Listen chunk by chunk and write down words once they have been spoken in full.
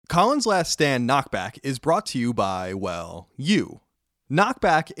Colin's Last Stand Knockback is brought to you by, well, you.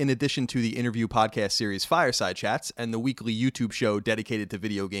 Knockback, in addition to the interview podcast series Fireside Chats and the weekly YouTube show dedicated to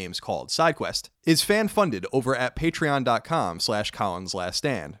video games called SideQuest, is fan-funded over at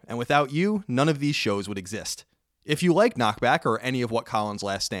patreon.com/ColinsLastStand, and without you, none of these shows would exist. If you like Knockback or any of what Colin's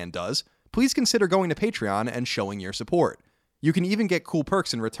Last Stand does, please consider going to Patreon and showing your support. You can even get cool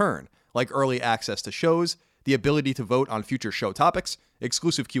perks in return, like early access to shows, the ability to vote on future show topics,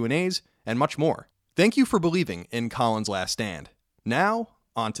 exclusive Q&As, and much more. Thank you for believing in Colin's Last Stand. Now,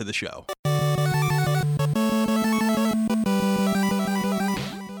 on to the show.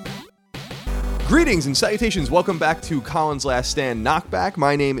 Greetings and salutations. Welcome back to Colin's Last Stand Knockback.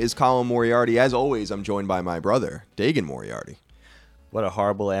 My name is Colin Moriarty. As always, I'm joined by my brother, Dagan Moriarty. What a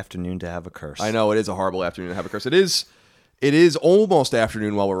horrible afternoon to have a curse. I know, it is a horrible afternoon to have a curse. It is almost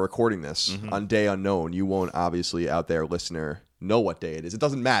afternoon while we're recording this on day unknown. You won't, obviously, out there, listener, know what day it is. It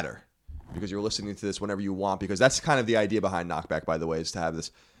doesn't matter because you're listening to this whenever you want, because that's kind of the idea behind Knockback, by the way, is to have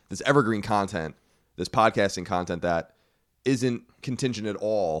this evergreen content, this podcasting content that isn't contingent at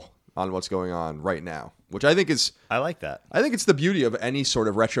all on what's going on right now, which I think is... I like that. I think it's the beauty of any sort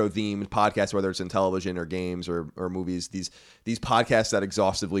of retro-themed podcast, whether it's in television or games or movies, these podcasts that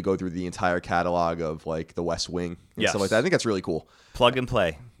exhaustively go through the entire catalog of, like, The West Wing and stuff like that. I think that's really cool. Plug and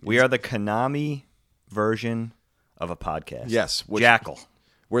play. We are the Konami version of a podcast. Yes. Jackal.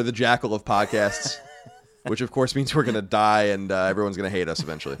 We're the Jackal of podcasts, which, of course, means we're going to die and everyone's going to hate us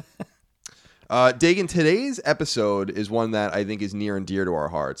eventually. Dagan, today's episode is one that I think is near and dear to our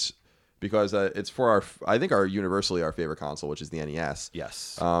hearts, because it's for our universally our favorite console, which is the NES.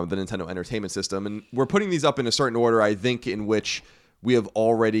 Yes. The Nintendo Entertainment System. And we're putting these up in a certain order, I think, in which we have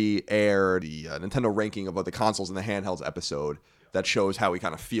already aired the Nintendo ranking of the consoles and the handhelds episode that shows how we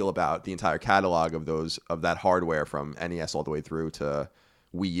kind of feel about the entire catalog of that hardware from NES all the way through to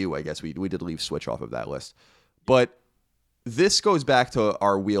Wii U. I guess we did leave Switch off of that list. But this goes back to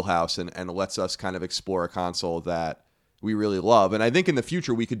our wheelhouse and lets us kind of explore a console that we really love. And I think in the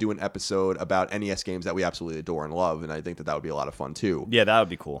future we could do an episode about NES games that we absolutely adore and love. And I think that would be a lot of fun too. Yeah, that would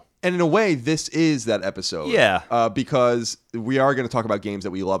be cool. And in a way, this is that episode. Yeah. Because we are going to talk about games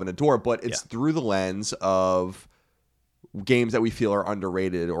that we love and adore, but it's through the lens of games that we feel are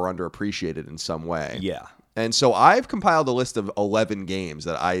underrated or underappreciated in some way. Yeah. And so I've compiled a list of 11 games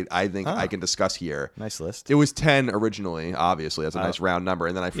that I think I can discuss here. Nice list. It was 10 originally, obviously. That's a nice round number.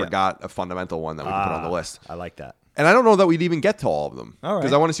 And then I forgot a fundamental one that we can put on the list. I like that. And I don't know that we'd even get to all of them. All right.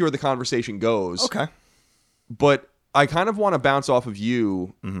 Because I want to see where the conversation goes. Okay. But I kind of want to bounce off of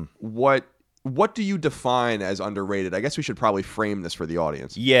you. Mm-hmm. What do you define as underrated? I guess we should probably frame this for the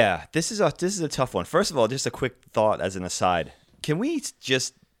audience. Yeah, this is a tough one. First of all, just a quick thought as an aside. Can we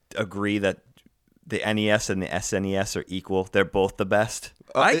just agree that the NES and the SNES are equal? They're both the best.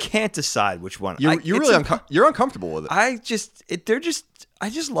 I can't decide which one. You're uncomfortable with it. I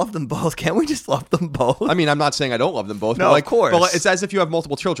just love them both. Can't we just love them both? I mean, I'm not saying I don't love them both. No, but of course. But it's as if you have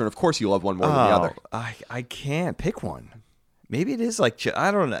multiple children. Of course you love one more than the other. I can't pick one. Maybe it is like,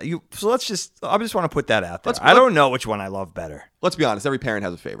 I don't know. I just want to put that out there. I don't know which one I love better. Let's be honest. Every parent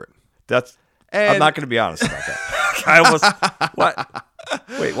has a favorite. I'm not going to be honest about that. I almost, what?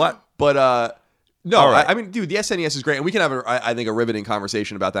 Wait, what? But, no, right. I mean, dude, the SNES is great, and we can have, I think, a riveting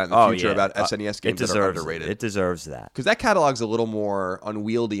conversation about that in the future, about SNES games that are underrated. It deserves that. Because that catalog's a little more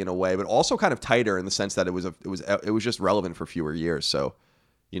unwieldy in a way, but also kind of tighter in the sense that it was just relevant for fewer years. So,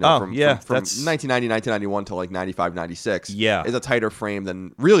 from 1990, 1991 to like 95, 96 is a tighter frame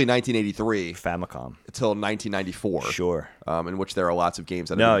than really 1983. Famicom. Until 1994. Sure. In which there are lots of games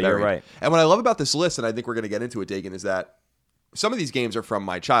that have been buried. You're right. And what I love about this list, and I think we're going to get into it, Dagan, is that some of these games are from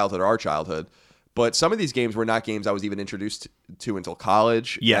my childhood or our childhood, but some of these games were not games I was even introduced to until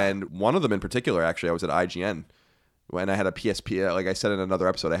college. Yeah. And one of them in particular, actually, I was at IGN when I had a PSP. Like I said in another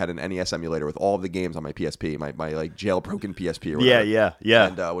episode, I had an NES emulator with all of the games on my PSP, my like jailbroken PSP or whatever. Yeah.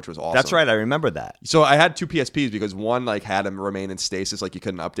 And, which was awesome. That's right. I remember that. So I had two PSPs because one like had them remain in stasis, like you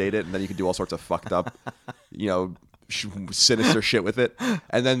couldn't update it, and then you could do all sorts of fucked up, sinister shit with it.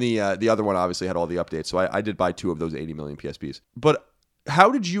 And then the other one obviously had all the updates. So I did buy two of those 80 million PSPs. But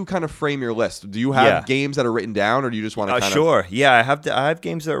how did you kind of frame your list? Do you have games that are written down, or do you just want to kind of... Sure. Yeah, I have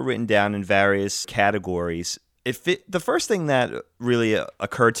games that are written down in various categories. The first thing that really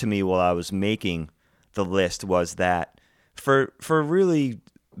occurred to me while I was making the list was that for really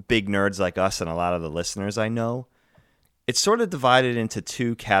big nerds like us and a lot of the listeners I know, it's sort of divided into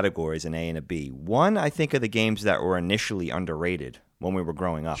two categories, an A and a B. One, I think, of the games that were initially underrated when we were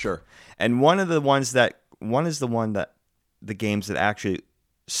growing up. Sure. And one is the games that actually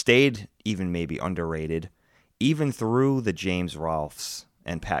stayed even maybe underrated, even through the James Rolfe's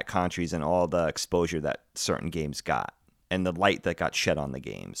and Pat Contreras and all the exposure that certain games got and the light that got shed on the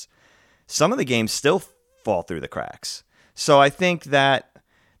games. Some of the games still fall through the cracks. So I think that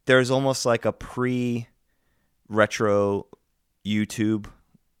there's almost like a pre-retro YouTube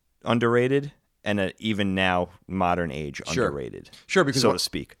underrated and an even now modern age underrated. Sure, because so to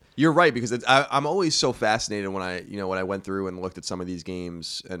speak. You're right, because I'm always so fascinated when I went through and looked at some of these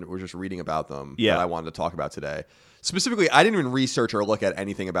games and we're just reading about them that I wanted to talk about today. Specifically, I didn't even research or look at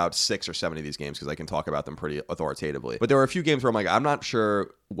anything about 6 or 7 of these games because I can talk about them pretty authoritatively. But there were a few games where I'm like, I'm not sure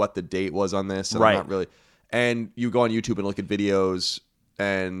what the date was on this. And right. I'm not really. And you go on YouTube and look at videos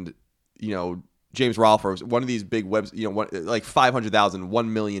and, James Rolfe, one of these big webs, like 500,000,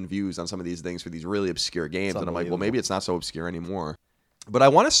 1 million views on some of these things for these really obscure games. And I'm like, well, maybe it's not so obscure anymore. But I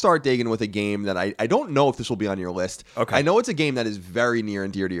want to start digging with a game that I don't know if this will be on your list. Okay. I know it's a game that is very near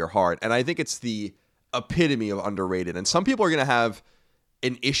and dear to your heart, and I think it's the epitome of underrated. And some people are going to have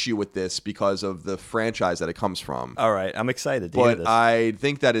an issue with this because of the franchise that it comes from. All right, I'm excited to hear this.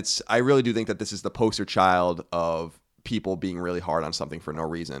 But I really do think that this is the poster child of people being really hard on something for no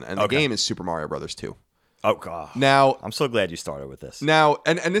reason. And the game is Super Mario Brothers 2. Oh god. Now, I'm so glad you started with this. Now,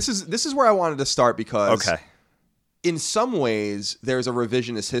 and this is where I wanted to start because okay. In some ways, there's a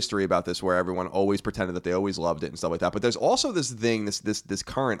revisionist history about this where everyone always pretended that they always loved it and stuff like that. But there's also this thing, this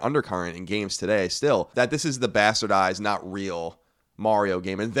current undercurrent in games today still, that this is the bastardized, not real Mario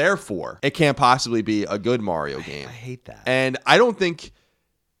game. And therefore, it can't possibly be a good Mario game. I hate that. And I don't think...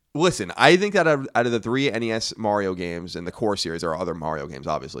 Listen, I think that out of the 3 NES Mario games and the core series, there are other Mario games,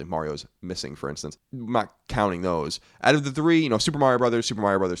 obviously. Mario's missing, for instance. I'm not counting those. Out of the 3, Super Mario Brothers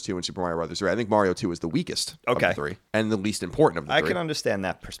 2, and Super Mario Brothers 3, I think Mario 2 is the weakest of the 3 and the least important of the 3. I can understand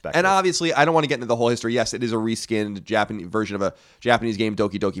that perspective. And obviously, I don't want to get into the whole history. Yes, it is a reskinned Japanese version of a Japanese game,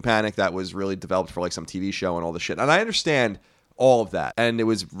 Doki Doki Panic, that was really developed for like some TV show and all this shit. And I understand all of that. And it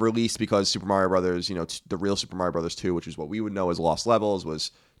was released because Super Mario Brothers, the real Super Mario Brothers 2, which is what we would know as Lost Levels,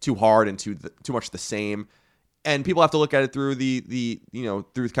 was too hard and too much the same. And people have to look at it through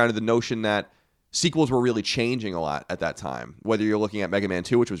through kind of the notion that sequels were really changing a lot at that time. Whether you're looking at Mega Man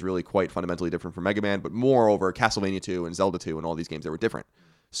 2, which was really quite fundamentally different from Mega Man, but moreover, Castlevania 2 and Zelda 2 and all these games that were different.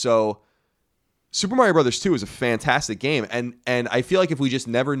 So Super Mario Brothers 2 is a fantastic game, and I feel like if we just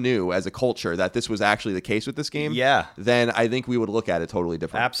never knew as a culture that this was actually the case with this game, then I think we would look at it totally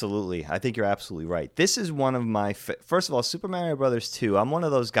different. Absolutely. I think you're absolutely right. This is one of my... First of all, Super Mario Brothers 2, I'm one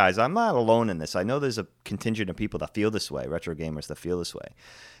of those guys. I'm not alone in this. I know there's a contingent of people that feel this way, retro gamers that feel this way.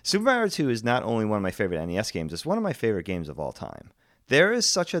 Super Mario 2 is not only one of my favorite NES games, it's one of my favorite games of all time. There is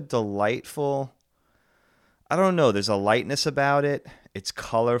such a delightful... I don't know, there's a lightness about it. It's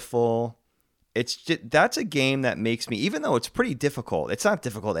colorful. It's just, that's a game that makes me, even though it's pretty difficult, it's not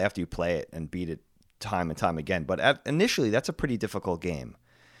difficult after you play it and beat it time and time again, but initially that's a pretty difficult game.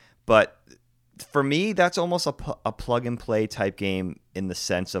 But for me, that's almost a plug and play type game in the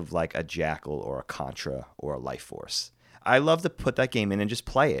sense of like a Jackal or a Contra or a Life Force. I love to put that game in and just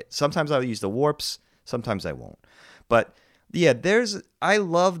play it. Sometimes I'll use the warps, sometimes I won't. But yeah, I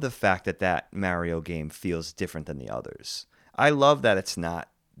love the fact that Mario game feels different than the others. I love that it's not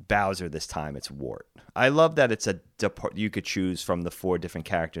Bowser this time, it's Wart. I love that it's you could choose from the 4 different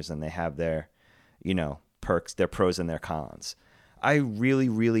characters and they have their, perks, their pros and their cons. I really,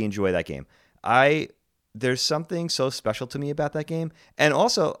 really enjoy that game. There's something so special to me about that game. And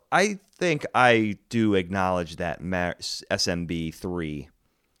also, I think I do acknowledge that SMB 3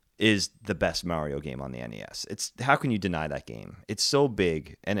 is the best Mario game on the NES. How can you deny that game? It's so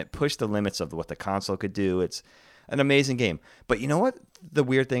big and it pushed the limits of what the console could do. It's an amazing game. But you know what the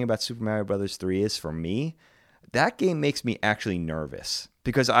weird thing about Super Mario Brothers 3 is for me? That game makes me actually nervous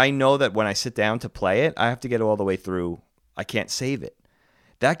because I know that when I sit down to play it, I have to get all the way through. I can't save it.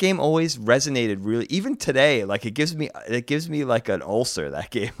 That game always resonated really, even today, like it gives me like an ulcer, that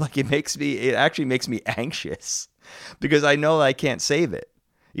game. Like it actually makes me anxious because I know that I can't save it.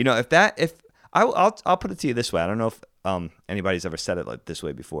 I'll put it to you this way. I don't know if anybody's ever said it like this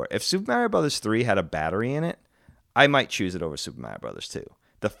way before. If Super Mario Brothers 3 had a battery in it, I might choose it over Super Mario Brothers 2.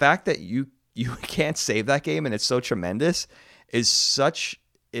 The fact that you can't save that game and it's so tremendous it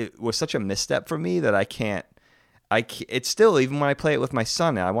was such a misstep for me that I can't. It's still, even when I play it with my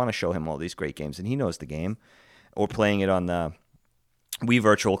son, I want to show him all these great games and he knows the game. Or playing it on the Wii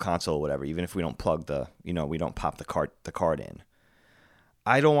Virtual Console or whatever, even if we don't plug we don't pop the card in.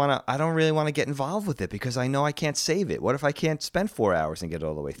 I don't really want to get involved with it because I know I can't save it. What if I can't spend 4 hours and get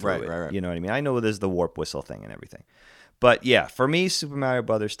all the way through it? Right. You know what I mean? I know there's the warp whistle thing and everything. But yeah, for me, Super Mario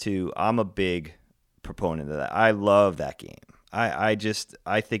Brothers 2, I'm a big proponent of that. I love that game. I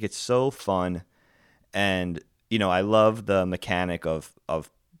think it's so fun and I love the mechanic of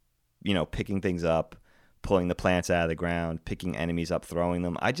picking things up, pulling the plants out of the ground, picking enemies up, throwing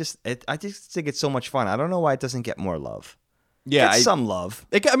them. I just think it's so much fun. I don't know why it doesn't get more love. Yeah, It's some love.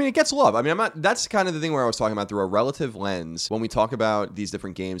 It gets love. I mean, I'm not. That's kind of the thing where I was talking about through a relative lens. When we talk about these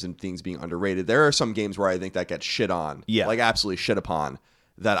different games and things being underrated, there are some games where I think that gets shit on. Yeah. Like absolutely shit upon,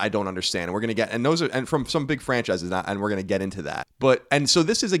 that I don't understand. And we're gonna get, and those are, and from some big franchises, and we're gonna get into that. And so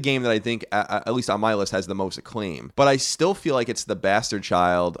this is a game that I think, at least on my list, has the most acclaim. But I still feel like it's the bastard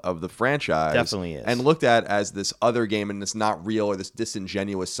child of the franchise. Definitely is. And looked at as this other game, and this not real or this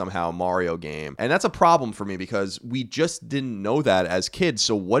disingenuous somehow Mario game. And that's a problem for me because we just didn't know that as kids.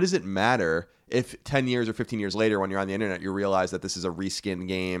 So what does it matter if 10 years or 15 years later, when you're on the internet, you realize that this is a reskin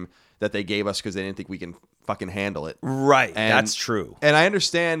game that they gave us because they didn't think we can fucking handle it? Right. That's true. And I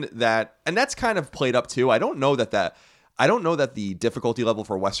understand that, and that's kind of played up too. I don't know that the difficulty level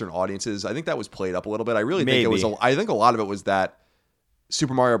for Western audiences, I think that was played up a little bit. I really think it was, I think a lot of it was that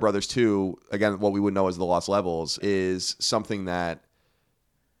Super Mario Brothers 2, again, what we would know as the Lost Levels, is something that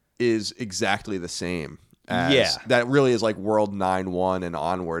is exactly the same as, that really is like World 9-1 and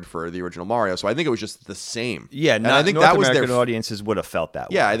onward for the original Mario. So I think it was just the same. Yeah, and I think North that was American audiences would have felt that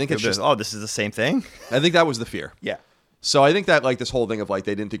way. Yeah, I think it's just, just, this is the same thing? I think that was the fear. Yeah. So I think that like this whole thing of like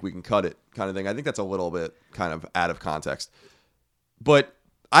they didn't think we can cut it kind of thing, I think that's a little bit kind of out of context. But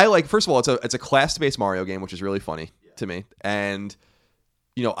I like, first of all, it's a class-based Mario game, which is really funny to me. And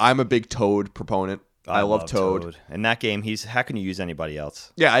I'm a big Toad proponent. I love Toad. In that game, how can you use anybody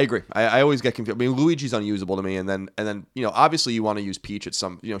else? Yeah, I agree. I always get confused. I mean, Luigi's unusable to me, and then obviously you want to use Peach at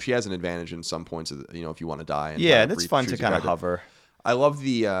some. She has an advantage in some points. If you want to die. And yeah, and it's fun to kind of hover. I love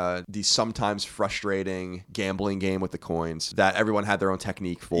the sometimes frustrating gambling game with the coins that everyone had their own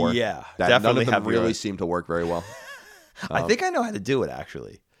technique for. Yeah, that definitely none of them really seemed to work very well. I think I know how to do it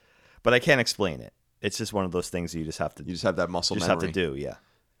actually, but I can't explain it. It's just one of those things you just have to. You just have that muscle memory. Have to do, yeah.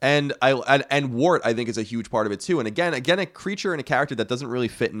 And Wart, I think, is a huge part of it too. And again, a creature and a character that doesn't really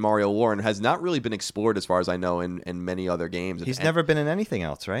fit in Mario lore and has not really been explored, as far as I know, in many other games. He's never been in anything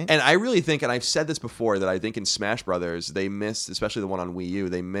else, right? And I really think, and I've said this before, that I think in Smash Brothers they missed, especially the one on Wii U,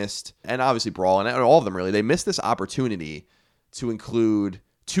 they missed, and obviously Brawl, and all of them really, they missed this opportunity to include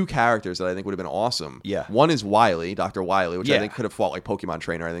two characters that I think would have been awesome. Yeah. One is Wily, Dr. Wily, which I think could have fought like Pokemon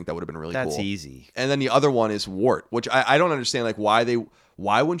Trainer. I think that would have been really cool. That's easy. And then the other one is Wart, which I don't understand, like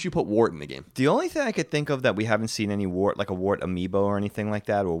why wouldn't you put Wart in the game? The only thing I could think of that we haven't seen any Wart, like a Wart amiibo or anything like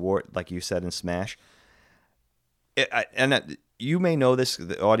that, or Wart, like you said in Smash. You may know this,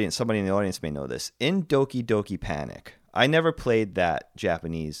 somebody in the audience may know this. In Doki Doki Panic, I never played the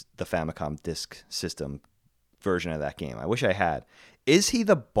Famicom Disk System version of that game. I wish I had. Is he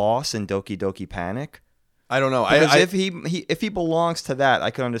the boss in Doki Doki Panic? I don't know. Because if he belongs to that,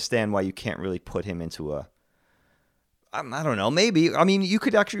 I can understand why you can't really put him into a. I don't know. Maybe. I mean, you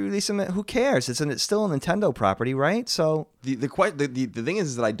could actually release him. Who cares? It's still a Nintendo property, right? So the thing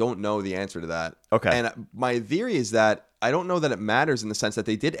is that I don't know the answer to that. Okay. And my theory is that I don't know that it matters in the sense that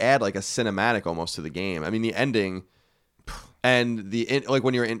they did add like a cinematic almost to the game. I mean, the ending and like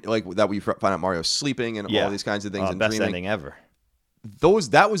when you're in like that, we find out Mario's sleeping and all these kinds of things and best dreaming. Ending ever.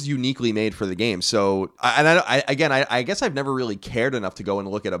 That was uniquely made for the game. So I guess I've never really cared enough to go and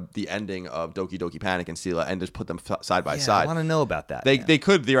look at the ending of Doki Doki Panic and see and just put them side by side. I want to know about that. They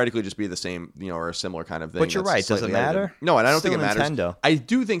could theoretically just be the same, or a similar kind of thing. But you're right. Does it matter? Edited. No, and I don't think it matters. Nintendo. I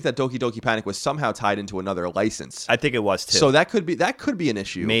do think that Doki Doki Panic was somehow tied into another license. I think it was too. So that could be an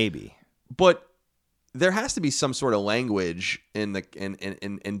issue. Maybe. But there has to be some sort of language in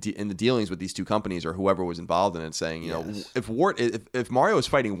the dealings with these two companies or whoever was involved in it, saying, if Mario is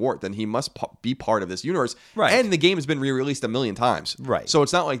fighting Wart, then he must be part of this universe. Right. And the game has been re-released a million times. Right. So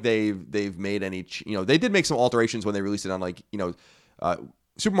it's not like they've made any. They did make some alterations when they released it on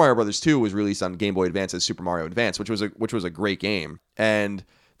Super Mario Brothers 2 was released on Game Boy Advance as Super Mario Advance, which was a great game, and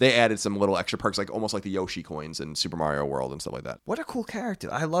they added some little extra perks, like almost like the Yoshi coins in Super Mario World and stuff like that. What a cool character!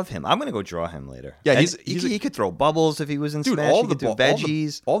 I love him. I'm gonna go draw him later. Yeah, he could throw bubbles if he was in Smash. All he could do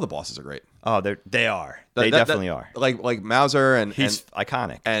veggies. All the bosses are great. Oh, they are. They definitely are. Like Mauser and he's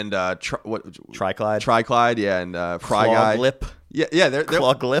iconic. And Triclide. Triclide, yeah, and Fry Guy. Lip. Yeah, they're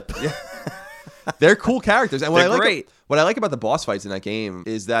Clog Lip. Yeah. They're cool characters, and what I like about the boss fights in that game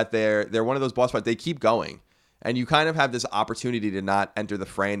is that they're one of those boss fights. They keep going. And you kind of have this opportunity to not enter the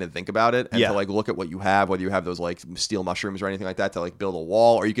fray and think about it, and to like look at what you have, whether you have those like steel mushrooms or anything like that, to like build a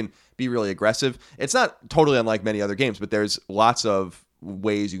wall, or you can be really aggressive. It's not totally unlike many other games, but there's lots of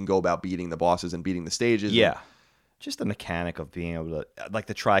ways you can go about beating the bosses and beating the stages. Yeah. just the mechanic of being able to, like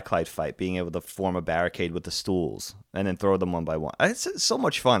the Triclide fight, being able to form a barricade with the stools and then throw them one by one. It's so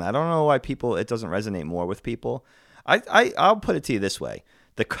much fun. I don't know why it doesn't resonate more with people. I'll put it to you this way.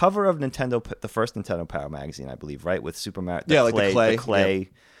 The cover of the first Nintendo Power magazine, I believe, right? With Super Mario. The clay. Yeah.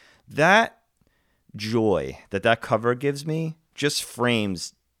 That joy that cover gives me just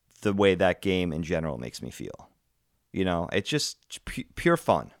frames the way that game in general makes me feel. It's just pure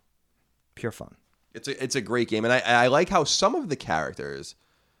fun. Pure fun. It's a great game, and I like how some of the characters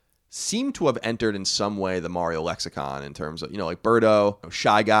seem to have entered in some way the Mario lexicon in terms of, like Birdo,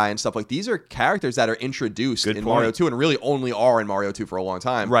 Shy Guy, and stuff like these are characters that are introduced in Mario 2 and really only are in Mario 2 for a long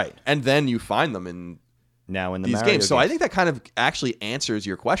time. Right. And then you find them in these Mario games. games. So I think that kind of actually answers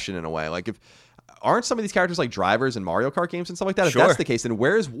your question in a way. Like, aren't some of these characters like drivers in Mario Kart games and stuff like that? Sure. If that's the case, then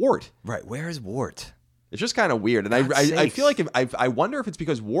where is Wart? Right. Where is Wart? It's just kind of weird. And I feel like I wonder if it's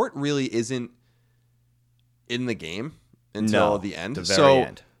because Wart really isn't in the game until the end. The very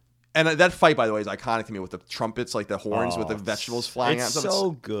end. And that fight, by the way, is iconic to me with the trumpets, like the horns with the vegetables flying out. It's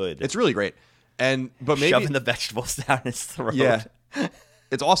so good. It's really great. But maybe shoving the vegetables down his throat. Yeah,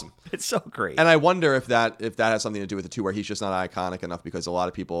 it's awesome. It's so great. And I wonder if that has something to do with the two, where he's just not iconic enough, because a lot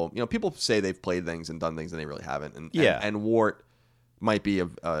of people, people say they've played things and done things and they really haven't. And Wart might be a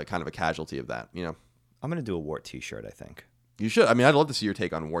kind of a casualty of that. I'm gonna do a Wart T-shirt, I think. You should. I mean, I'd love to see your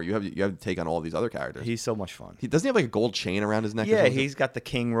take on Wart. You have to take on all these other characters. He's so much fun. Doesn't he have like a gold chain around his neck? Yeah, he's got the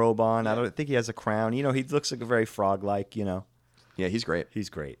king robe on. I don't think he has a crown. He looks like a very frog-like. Yeah, he's great. He's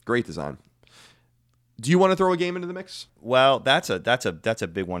great. Great design. Do you want to throw a game into the mix? Well, that's a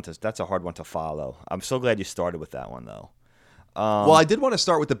big one. That's a hard one to follow. I'm so glad you started with that one, though. Well, I did want to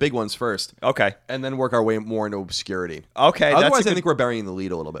start with the big ones first. Okay. And then work our way more into obscurity. Okay. Otherwise, I think we're burying the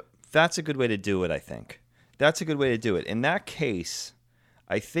lead a little bit. That's a good way to do it, I think. That's a good way to do it. In that case,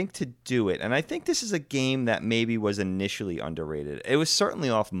 I think to do it, and I think this is a game that maybe was initially underrated. It was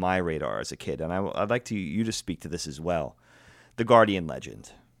certainly off my radar as a kid, and I'd like you to speak to this as well. The Guardian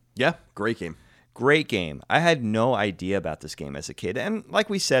Legend. Yeah, great game. Great game. I had no idea about this game as a kid, and like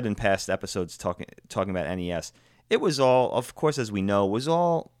we said in past episodes talking about NES, it was all, of course, as we know, was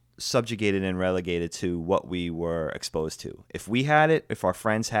all subjugated and relegated to what we were exposed to. If we had it, if our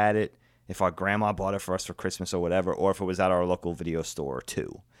friends had it, if our grandma bought it for us for Christmas or whatever, or if it was at our local video store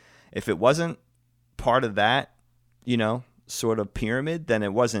too. If it wasn't part of that, sort of pyramid, then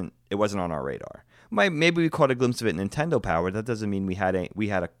it wasn't on our radar. Maybe we caught a glimpse of it in Nintendo Power. That doesn't mean we had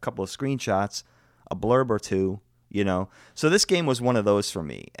a couple of screenshots, a blurb or two, So this game was one of those for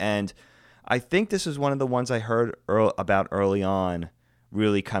me. And I think this is one of the ones I heard about early on,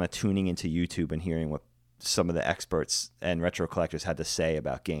 really kind of tuning into YouTube and hearing what some of the experts and retro collectors had to say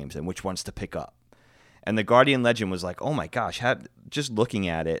about games and which ones to pick up. And the Guardian Legend was like, oh my gosh, just looking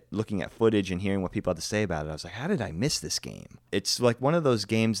at footage and hearing what people had to say about it, I was like, how did I miss this game? It's like one of those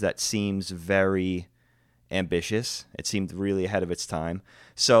games that seems very ambitious. It seemed really ahead of its time.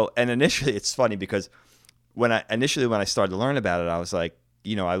 So, and initially, it's funny because when I started to learn about it, I was like,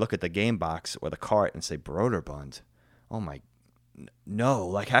 I look at the game box or the cart and say, Broderbund. Oh my, no,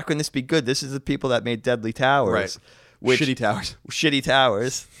 like how can this be good? This is the people that made Deadly Towers. Right. Shitty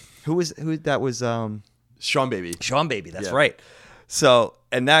Towers. Who that was Sean Baby. Sean Baby, that's right. So,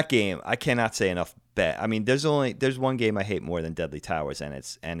 and that game, I cannot say enough I mean, there's one game I hate more than Deadly Towers, and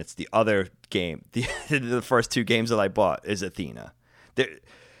it's the other game. The first two games that I bought is Athena.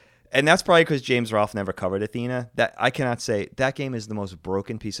 And that's probably because James Rolfe never covered Athena. That I cannot say that game is the most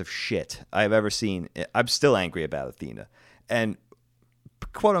broken piece of shit I've ever seen. I'm still angry about Athena. And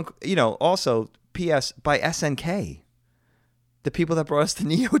quote unquote, also P.S. by SNK, the people that brought us to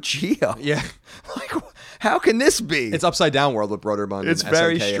Neo Geo. Yeah, like how can this be? It's upside down world with Broderbund. It's and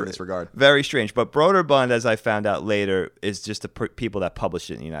very SNK in this regard. Very strange. But Broderbund, as I found out later, is just the people that published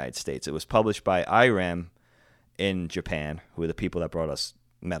it in the United States. It was published by IREM in Japan, who are the people that brought us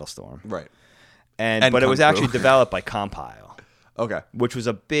Metal Storm. Right. But it was actually developed by Compile. Okay. Which was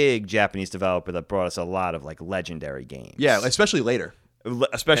a big Japanese developer that brought us a lot of like legendary games. Yeah, especially later.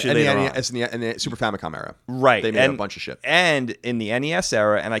 Especially later on. In the Super Famicom era. Right. They made a bunch of shit. And in the NES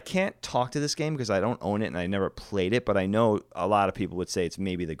era, and I can't talk to this game because I don't own it and I never played it, but I know a lot of people would say it's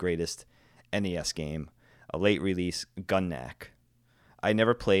maybe the greatest NES game. A late release, Gunnak. I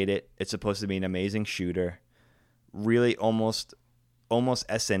never played it. It's supposed to be an amazing shooter. Really almost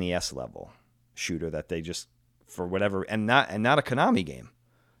SNES level shooter that they just, for whatever, and not a Konami game,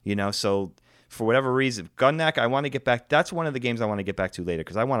 so for whatever reason, Gunnak, I want to get back. That's one of the games I want to get back to later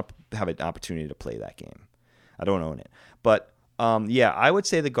because I want to have an opportunity to play that game. I don't own it. But, I would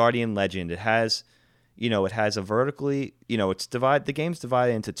say the Guardian Legend, it has, It has a vertically, the game's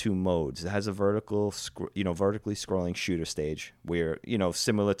divided into two modes. It has a vertically scrolling shooter stage where,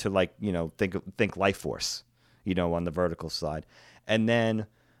 similar to like, think Life Force, on the vertical side. And then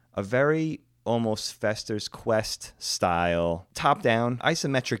a very almost Fester's Quest style top-down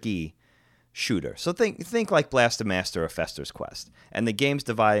isometric shooter. So think like Blaster Master or Fester's Quest. And the game's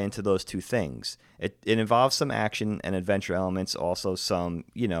divided into those two things. It involves some action and adventure elements, also some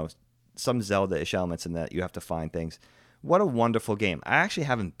Zelda-ish elements in that you have to find things. What a wonderful game. I actually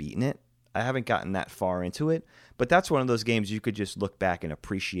haven't beaten it. I haven't gotten that far into it, but that's one of those games you could just look back and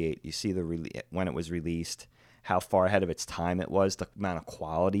appreciate. You see when it was released, how far ahead of its time it was, the amount of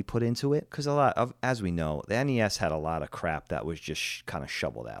quality put into it. Because as we know, the NES had a lot of crap that was just kind of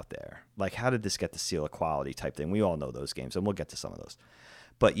shoveled out there. Like, how did this get the seal of quality type thing? We all know those games, and we'll get to some of those.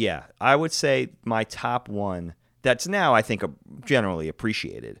 But yeah, I would say my top one that's now, I think, generally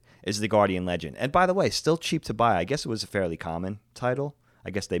appreciated is the Guardian Legend. And by the way, still cheap to buy. I guess it was a fairly common title.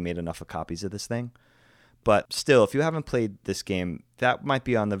 I guess they made enough of copies of this thing. But still, if you haven't played this game, that might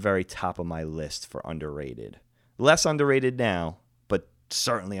be on the very top of my list for underrated. Less underrated now, but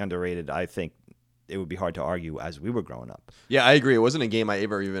certainly underrated, I think it would be hard to argue as we were growing up. Yeah, I agree. It wasn't a game I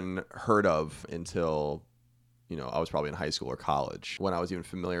ever even heard of until, I was probably in high school or college when I was even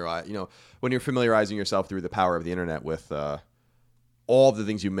familiarized. When you're familiarizing yourself through the power of the internet with all of the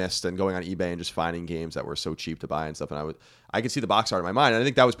things you missed and going on eBay and just finding games that were so cheap to buy and stuff. And I could see the box art in my mind. And I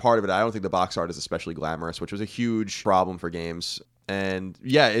think that was part of it. I don't think the box art is especially glamorous, which was a huge problem for games. And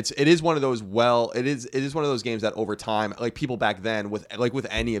yeah, it is one of those it is one of those games that over time, like people back then with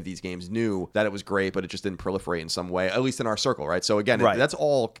any of these games knew that it was great, but it just didn't proliferate in some way, at least in our circle, right? So again, right.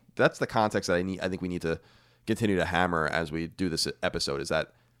 That's the context that I think we need to continue to hammer as we do this episode, is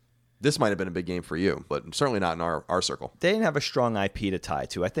that this might have been a big game for you, but certainly not in our circle. They didn't have a strong IP to tie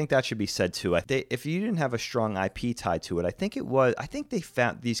to. I think that should be said too. If you didn't have a strong IP tied to it, I think they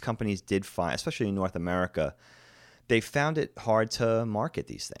found, these companies did find, especially in North America, they found it hard to market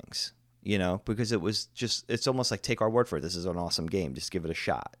these things, because it's almost like, take our word for it. This is an awesome game. Just give it a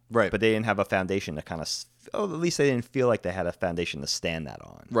shot. Right. But they didn't have a foundation to at least they didn't feel like they had a foundation to stand that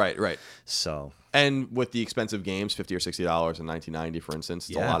on. Right. So. And with the expensive games, $50 or $60 in 1990, for instance,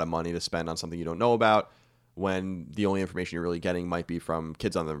 it's a lot of money to spend on something you don't know about, when the only information you're really getting might be from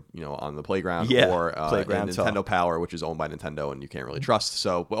kids on the playground, or Nintendo Power, which is owned by Nintendo and you can't really trust.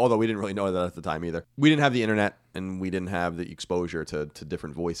 So, although we didn't really know that at the time either, we didn't have the internet and we didn't have the exposure to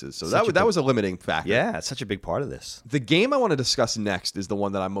different voices. So that was a limiting factor. Yeah, it's such a big part of this. The game I want to discuss next is the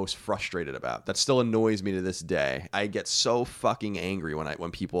one that I'm most frustrated about. That still annoys me to this day. I get so fucking angry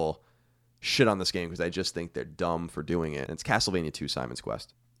when people shit on this game because I just think they're dumb for doing it. And it's Castlevania 2: Simon's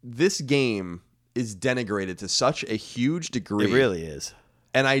Quest. This game is denigrated to such a huge degree. It really is.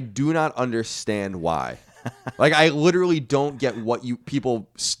 And I do not understand why. Like, I literally don't get what people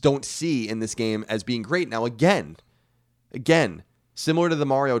don't see in this game as being great. Now, again, similar to the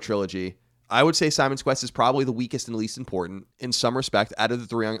Mario trilogy, I would say Simon's Quest is probably the weakest and least important in some respect out of the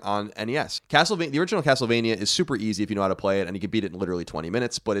three on NES. The original Castlevania is super easy if you know how to play it, and you can beat it in literally 20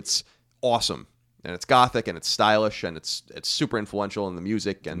 minutes, but it's awesome. And it's gothic, and it's stylish, and it's super influential in the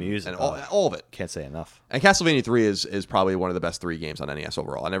music and all of it. Can't say enough. And Castlevania 3 is probably one of the best 3 games on NES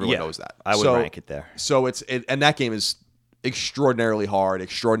overall, and everyone knows that. I would rank it there. So and that game is extraordinarily hard,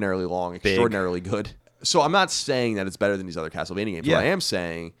 extraordinarily long, extraordinarily good. So I'm not saying that it's better than these other Castlevania games. Yeah. What I am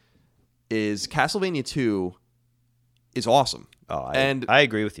saying is Castlevania 2 is awesome. Oh, I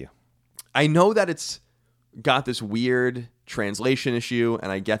agree with you. I know that it's got this weird translation issue,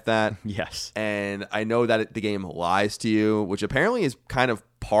 and I get that. Yes. And I know that the game lies to you, which apparently is kind of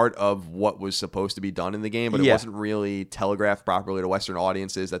part of what was supposed to be done in the game, but it wasn't really telegraphed properly to Western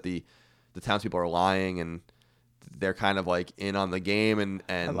audiences that the townspeople are lying and they're kind of like in on the game, and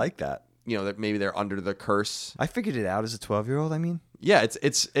I like that. That maybe they're under the curse. I figured it out as a 12-year-old, I mean. Yeah,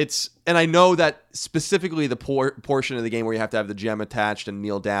 it's and I know that specifically the portion of the game where you have to have the gem attached and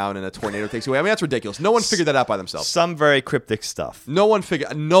kneel down and a tornado takes you away. I mean, that's ridiculous. No one figured that out by themselves. Some very cryptic stuff. No one figured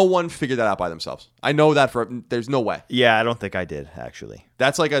that out by themselves. I know that there's no way. Yeah, I don't think I did, actually.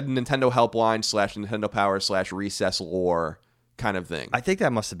 That's like a Nintendo helpline / Nintendo Power / recess lore kind of thing. I think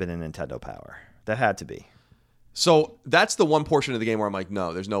that must have been a Nintendo Power. That had to be. So that's the one portion of the game where I'm like,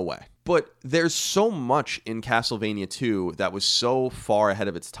 no, there's no way. But there's so much in Castlevania 2 that was so far ahead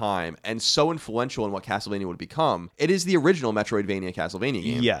of its time and so influential in what Castlevania would become. It is the original Metroidvania Castlevania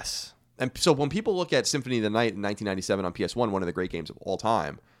game. Yes. And so when people look at Symphony of the Night in 1997 on PS1, one of the great games of all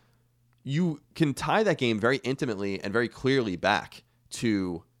time, you can tie that game very intimately and very clearly back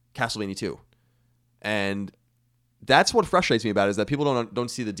to Castlevania 2. And That's what frustrates me about it, is that people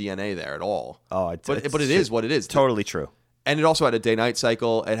don't see the DNA there at all. Oh, but it is what it is. Totally true. And it also had a day-night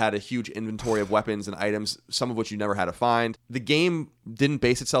cycle. It had a huge inventory of weapons and items, some of which you never had to find. The game didn't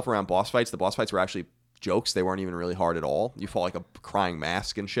base itself around boss fights. The boss fights were actually jokes. They weren't even really hard at all. You fought like a crying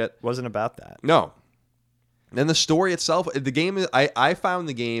mask and shit. Wasn't about that. No. And the story itself, the game, I found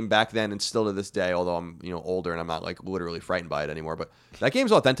the game back then and still to this day, although I'm older and I'm not like literally frightened by it anymore, but that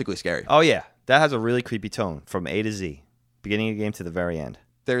game's authentically scary. Oh, yeah. That has a really creepy tone from A to Z, beginning of the game to the very end.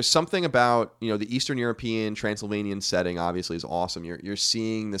 There's something about, the Eastern European Transylvanian setting obviously is awesome. You're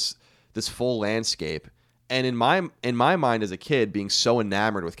seeing this full landscape. And in my mind as a kid, being so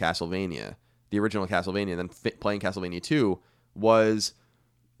enamored with Castlevania, the original Castlevania, and then playing Castlevania 2, was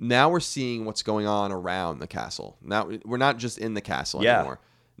now we're seeing what's going on around the castle. Now we're not just in the castle anymore.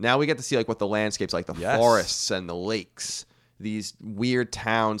 Now we get to see like what the landscape's like, the forests and the lakes, these weird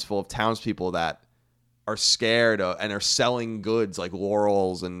towns full of townspeople that are scared and are selling goods like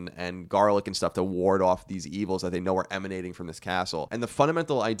laurels and garlic and stuff to ward off these evils that they know are emanating from this castle. And the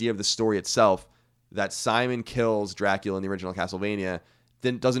fundamental idea of the story itself, that Simon kills Dracula in the original Castlevania,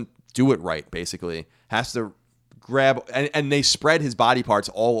 then doesn't do it right, basically. Has to grab, and they spread his body parts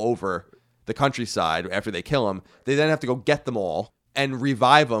all over the countryside after they kill him. They then have to go get them all and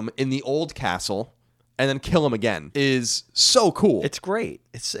revive him in the old castle and then kill him again. Is so cool. It's great.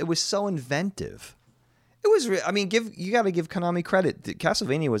 It was so inventive. It was. You got to give Konami credit.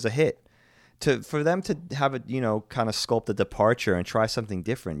 Castlevania was a hit. For them to have it, kind of sculpt a departure and try something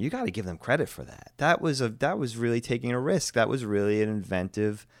different, you got to give them credit for that. That was really taking a risk. That was really an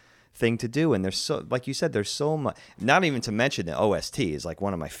inventive thing to do. And there's so, like you said, there's so much. Not even to mention the OST is like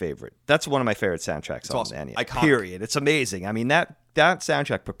one of my favorite. That's one of my favorite soundtracks on the NES. Iconic. Period. It's amazing. I mean, that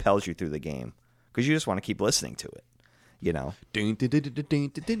soundtrack propels you through the game because you just want to keep listening to it.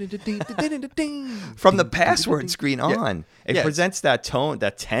 From the password screen on, it presents that tone,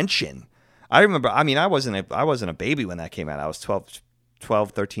 that tension. I remember, I wasn't a baby when that came out. I was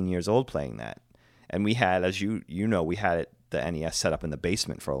 12, 13 years old playing that. And we had, as you know, we had the NES set up in the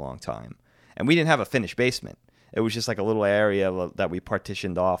basement for a long time. And we didn't have a finished basement. It was just like a little area that we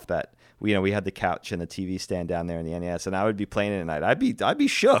partitioned off that, we had the couch and the TV stand down there in the NES. And I would be playing it at night. I'd be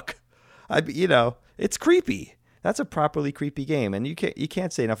shook. It's creepy. That's a properly creepy game. And you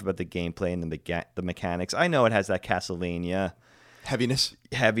can't say enough about the gameplay and the mechanics. I know it has that Castlevania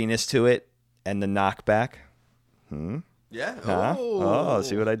heaviness to it. And the knockback. Yeah. Huh? Oh,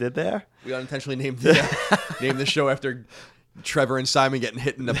 see what I did there? We unintentionally named the show after Trevor and Simon getting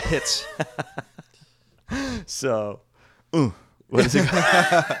hit in the pits. So, what is it?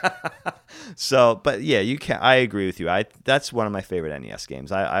 So, but yeah, you can. I agree with you. That's one of my favorite NES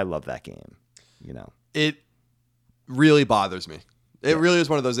games. I love that game. It really bothers me. It really is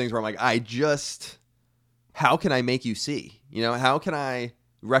one of those things where I'm like, how can I make you see? How can I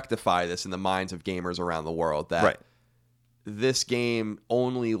rectify this in the minds of gamers around the world that this game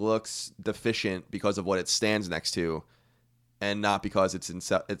only looks deficient because of what it stands next to and not because it's in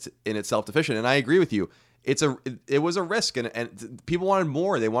itself deficient. And I agree with you. It was a risk and people wanted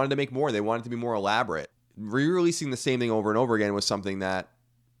more. They wanted to make more. They wanted to be more elaborate. Re-releasing the same thing over and over again was something that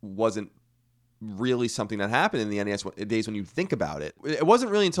wasn't really something that happened in the NES days when you think about it. It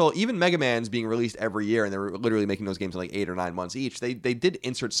wasn't really until even Mega Man's being released every year, and they were literally making those games in like 8 or 9 months each. They did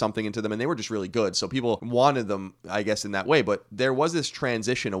insert something into them, and they were just really good. So people wanted them, I guess, in that way. But there was this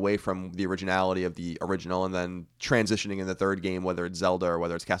transition away from the originality of the original, and then transitioning in the third game, whether it's Zelda or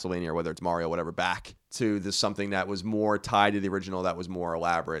whether it's Castlevania or whether it's Mario, whatever, back to this something that was more tied to the original, that was more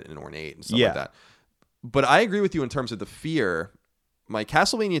elaborate and ornate and stuff like that. But I agree with you in terms of the fear. My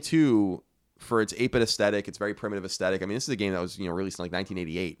Castlevania 2, for its 8-bit aesthetic, its very primitive aesthetic. I mean, this is a game that was released in like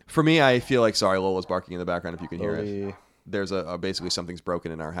 1988. For me, I feel like, sorry, Lola's barking in the background if you can hear it. There's basically something's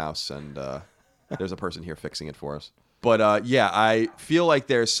broken in our house, and there's a person here fixing it for us. But I feel like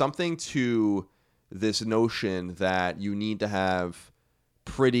there's something to this notion that you need to have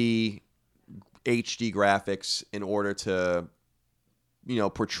pretty HD graphics in order to,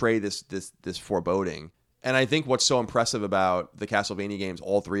 portray this foreboding. And I think what's so impressive about the Castlevania games,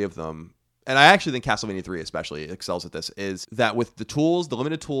 all three of them, and I actually think Castlevania 3 especially excels at this, is that with the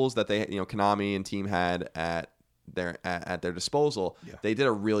limited tools that they, Konami and team had at their disposal, they did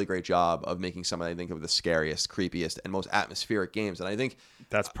a really great job of making some, I think, of the scariest, creepiest, and most atmospheric games. And I think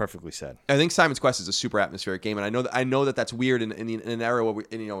that's perfectly said. I think Simon's Quest is a super atmospheric game, and I know that that's weird in an era where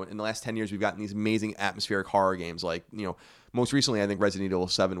in the last 10 years we've gotten these amazing atmospheric horror games. Like most recently, I think Resident Evil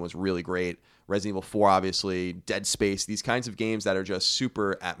 7 was really great. Resident Evil 4, obviously, Dead Space, these kinds of games that are just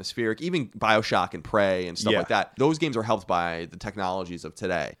super atmospheric, even BioShock and Prey and stuff like that. Those games are helped by the technologies of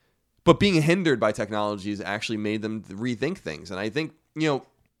today. But being hindered by technologies actually made them rethink things. And I think,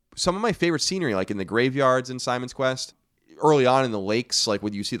 some of my favorite scenery, like in the graveyards in Simon's Quest, early on in the lakes, like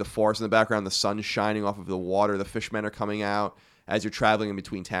when you see the forest in the background, the sun shining off of the water, the fishmen are coming out as you're traveling in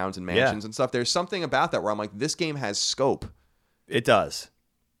between towns and mansions and stuff. There's something about that where I'm like, this game has scope. It does.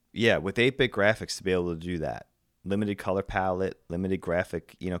 Yeah, with 8-bit graphics to be able to do that. Limited color palette, limited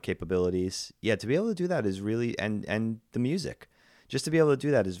graphic, capabilities. Yeah, to be able to do that is really, and the music. Just to be able to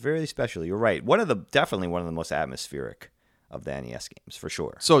do that is very special. You're right. Definitely one of the most atmospheric of the NES games, for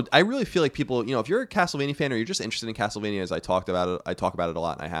sure. So I really feel like people, if you're a Castlevania fan or you're just interested in Castlevania, as I talk about it a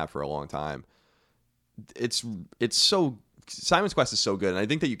lot, and I have for a long time. It's so, Simon's Quest is so good, and I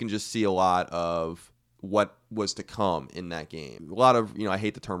think that you can just see a lot of what was to come in that game. A lot of, I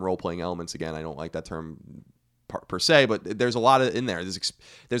hate the term role-playing elements again. I don't like that term per se, but there's a lot in there.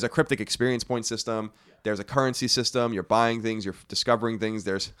 There's a cryptic experience point system. There's a currency system. You're buying things. You're discovering things.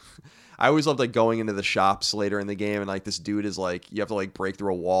 I always loved like going into the shops later in the game and like this dude is like, you have to like break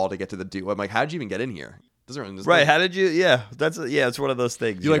through a wall to get to the dude. I'm like, how'd you even get in here? Right? How did you? Yeah, it's one of those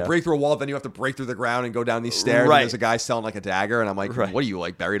things. You like break through a wall, then you have to break through the ground and go down these stairs. Right. And there's a guy selling like a dagger, and I'm like, what are you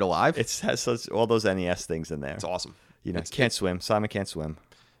like buried alive? It has all those NES things in there. It's awesome. Can't swim. Simon can't swim.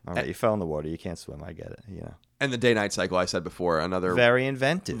 All right, you fell in the water. You can't swim. I get it. And the day-night cycle, I said before, another very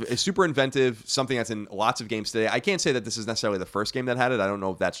inventive. It's super inventive. Something that's in lots of games today. I can't say that this is necessarily the first game that had it. I don't know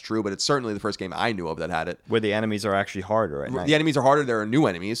if that's true, but it's certainly the first game I knew of that had it. Where the enemies are actually harder at night. The enemies are harder. There are new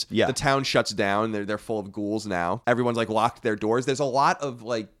enemies. Yeah. The town shuts down. They're full of ghouls now. Everyone's like locked their doors. There's a lot of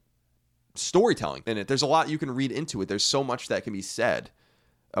like storytelling in it. There's a lot you can read into it. There's so much that can be said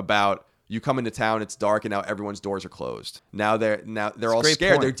about. You come into town, it's dark, and now everyone's doors are closed. Now they're all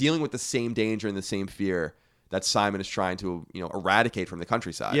scared. Point. They're dealing with the same danger and the same fear that Simon is trying to, eradicate from the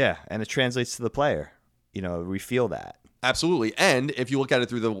countryside. Yeah, and it translates to the player. We feel that. Absolutely. And if you look at it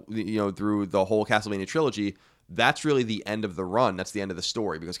through through the whole Castlevania trilogy, that's really the end of the run. That's the end of the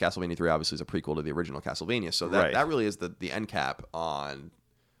story because Castlevania 3 obviously is a prequel to the original Castlevania. So that really is the end cap on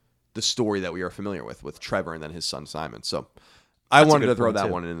the story that we are familiar with Trevor and then his son Simon. So I wanted to throw that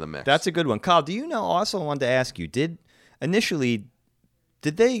one into the mix. That's a good one. Kyle, do you know, also wanted to ask you, did Konami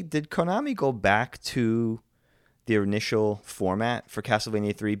go back to the initial format for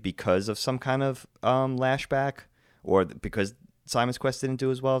Castlevania 3 because of some kind of lashback? Or because Simon's Quest didn't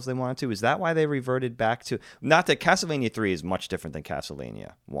do as well as they wanted to? Is that why they reverted back to... Not that Castlevania 3 is much different than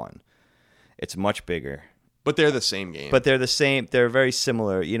Castlevania 1. It's much bigger. But they're the same game. But they're the same. They're very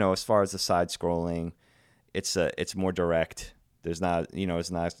similar, as far as the side-scrolling. It's more direct. There's not, it's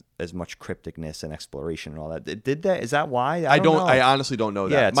not as much crypticness and exploration and all that. Is that why? I don't know. I honestly don't know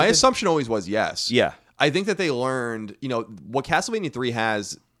that. Yeah, my assumption always was yes. Yeah. I think that they learned, what Castlevania 3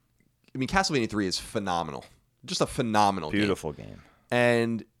 has. I mean, Castlevania 3 is phenomenal. Just a phenomenal Beautiful game.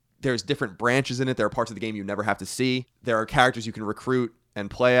 And there's different branches in it. There are parts of the game you never have to see. There are characters you can recruit and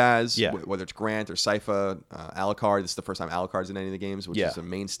play as, whether it's Grant or Sypha, Alucard. This is the first time Alucard's in any of the games, which is a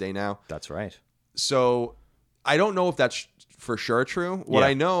mainstay now. That's right. So I don't know if that's for sure true. What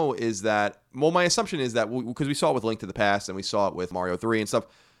I know is that, my assumption is that, because we saw it with Link to the Past and we saw it with Mario 3 and stuff,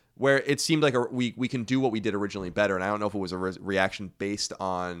 where it seemed like we can do what we did originally better. And I don't know if it was a reaction based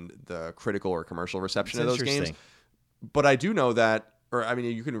on the critical or commercial reception of those games. But I do know that,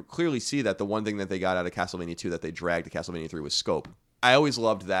 you can clearly see that the one thing that they got out of Castlevania 2 that they dragged to Castlevania 3 was scope. I always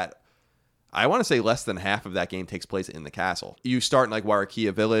loved that. I want to say less than half of that game takes place in the castle. You start in like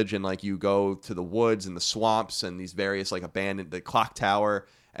Warakia Village and like you go to the woods and the swamps and these various like abandoned, the clock tower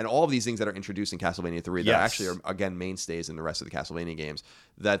and all of these things that are introduced in Castlevania 3 that actually are, again, mainstays in the rest of the Castlevania games.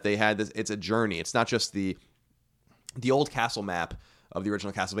 That they had this, it's a journey. It's not just the old castle map of the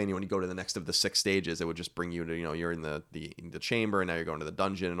original Castlevania. When you go to the next of the 6 stages, it would just bring you to, you're in the chamber and now you're going to the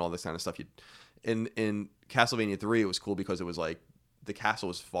dungeon and all this kind of stuff. In Castlevania 3, it was cool because it was like, the castle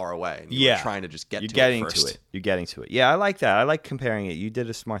was far away. And you were trying to just get to it first. You're getting to it. Yeah, I like that. I like comparing it. You did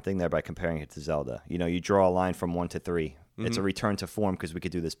a smart thing there by comparing it to Zelda. You draw a line from 1 to 3. Mm-hmm. It's a return to form because we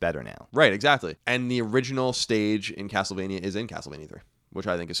could do this better now. Right, exactly. And the original stage in Castlevania is in Castlevania 3, which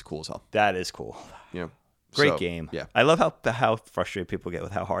I think is cool as hell. That is cool. Great game. Yeah. I love how frustrated people get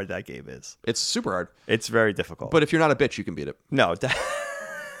with how hard that game is. It's super hard. It's very difficult. But if you're not a bitch, you can beat it. No.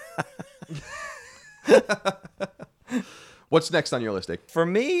 What's next on your list, Dick? For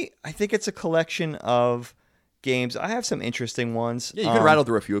me, I think it's a collection of games. I have some interesting ones. Yeah, you can rattle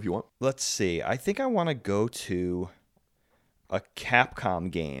through a few if you want. Let's see. I think I want to go to a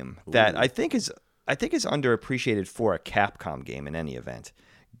Capcom game that I think is underappreciated for a Capcom game in any event.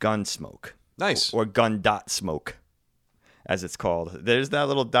 Gunsmoke. Nice. Or Gun.Smoke, as it's called. There's that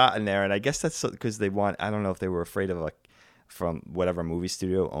little dot in there, and I guess that's because they want. I don't know if they were afraid of from whatever movie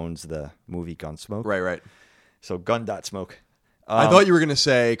studio owns the movie Gunsmoke. Right. So Gun.Smoke. I thought you were going to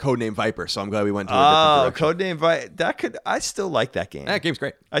say Codename Viper, so I'm glad we went to a different direction. Codename Viper. I still like that game. That game's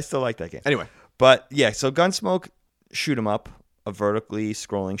great. I still like that game. Anyway. But yeah, so Gunsmoke, shoot 'em up, a vertically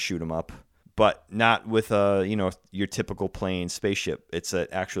scrolling shoot 'em up, but not with your typical plain spaceship. It's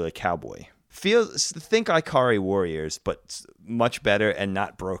actually a cowboy. Think Ikari Warriors, but much better and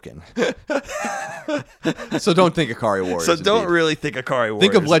not broken. So don't think Ikari Warriors. So don't really think Ikari Warriors.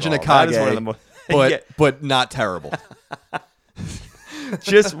 Think of Legend of Kage, but not terrible.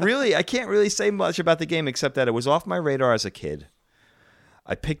 Just really, I can't really say much about the game except that it was off my radar as a kid.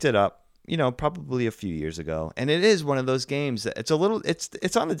 I picked it up, probably a few years ago, and it is one of those games that it's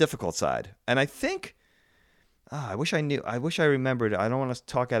on the difficult side. And I think, I wish I remembered. I don't want to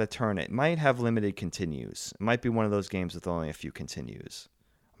talk out of turn. It might have limited continues. It might be one of those games with only a few continues.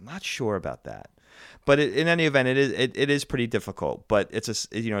 I'm not sure about that. But in any event, it is pretty difficult. But it's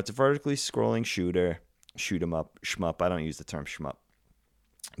a vertically scrolling shooter, shoot 'em up, shmup. I don't use the term shmup.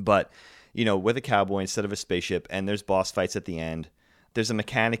 But, with a cowboy instead of a spaceship, and there's boss fights at the end. There's a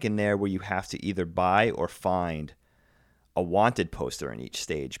mechanic in there where you have to either buy or find a wanted poster in each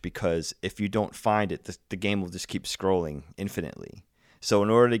stage, because if you don't find it, the game will just keep scrolling infinitely. So in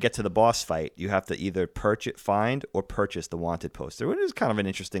order to get to the boss fight, you have to either find or purchase the wanted poster, which is kind of an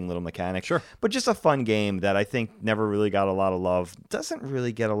interesting little mechanic. Sure. But just a fun game that I think never really got a lot of love. Doesn't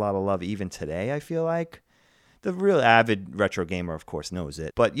really get a lot of love even today, I feel like. The real avid retro gamer, of course, knows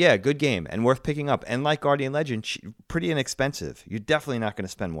it. But yeah, good game and worth picking up. And like Guardian Legend, pretty inexpensive. You're definitely not going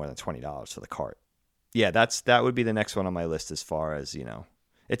to spend more than $20 for the cart. Yeah, that would be the next one on my list as far as,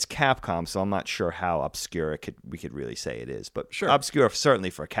 It's Capcom, so I'm not sure how obscure we could really say it is. But sure. Obscure certainly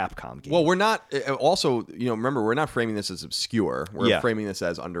for a Capcom game. Well, we're not, also, remember, we're not framing this as obscure. We're framing this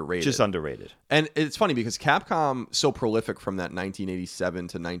as underrated. Just underrated. And it's funny because Capcom, so prolific from that 1987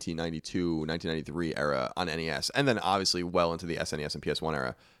 to 1992, 1993 era on NES, and then obviously well into the SNES and PS1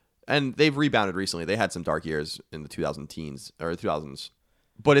 era. And they've rebounded recently. They had some dark years in the 2000s.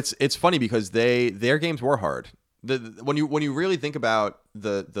 But it's funny because their games were hard. When you really think about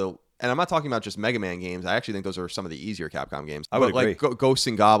the and I'm not talking about just Mega Man games. I actually think those are some of the easier Capcom games. I would agree. Like Ghosts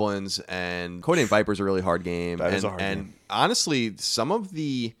and Goblins and Codename Viper is a really hard game. That is a hard game. Honestly, some of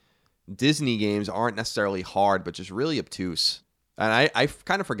the Disney games aren't necessarily hard, but just really obtuse. And I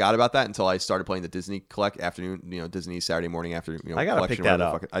kind of forgot about that until I started playing the Disney Disney Saturday morning afternoon. I gotta pick that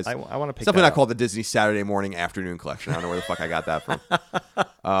up. I want to pick. It's definitely not called the Disney Saturday morning afternoon collection. I don't know where the fuck I got that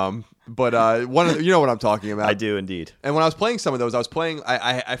from. But one of you know what I'm talking about. I do indeed. And when I was playing some of those, I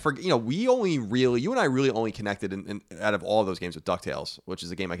forget. You and I really only connected in out of all of those games with DuckTales, which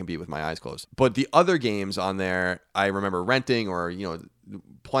is a game I can beat with my eyes closed. But the other games on there, I remember renting or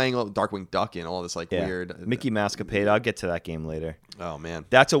playing Darkwing Duck and all this weird Mickey Mousecapade. I'll get to that game later. Oh man,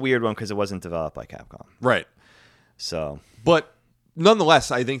 that's a weird one because it wasn't developed by Capcom. Right. So, but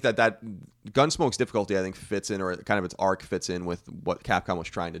nonetheless, I think that Gunsmoke's difficulty, fits in, or kind of its arc fits in with what Capcom was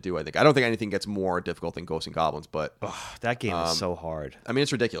trying to do. I don't think anything gets more difficult than Ghosts and Goblins, but that game is so hard.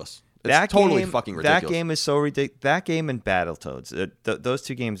 It's ridiculous. It's totally fucking ridiculous. That game is so ridiculous. That game and Battletoads, those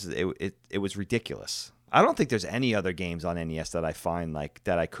two games, it was ridiculous. I don't think there's any other games on NES that I find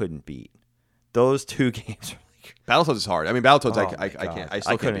that I couldn't beat. Those two games. Battletoads is hard. Battletoads, I can't.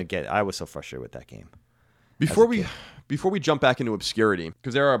 I couldn't get. I was so frustrated with that game. Before we jump back into obscurity,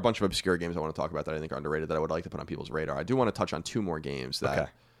 because there are a bunch of obscure games I want to talk about that I think are underrated that I would like to put on people's radar. I do want to touch on two more games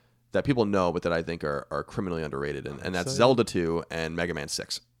that people know, but that I think are criminally underrated, and that's Zelda 2 and Mega Man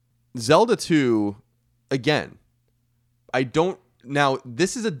 6. Zelda 2, again, Now,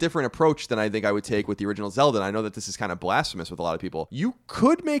 this is a different approach than I think I would take with the original Zelda, and I know that this is kind of blasphemous with a lot of people. You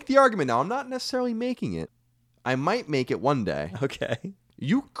could make the argument. Now, I'm not necessarily making it. I might make it one day. Okay.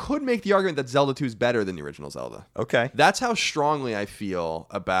 You could make the argument that Zelda 2 is better than the original Zelda. Okay. That's how strongly I feel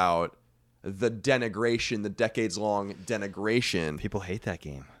about the denigration, the decades-long denigration. People hate that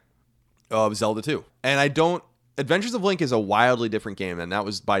game. Of Zelda 2. And Adventures of Link is a wildly different game, and that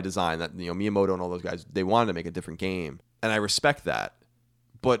was by design. That Miyamoto and all those guys, they wanted to make a different game. And I respect that.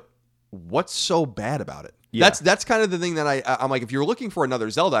 But what's so bad about it? Yeah. That's kind of the thing that I'm like, if you're looking for another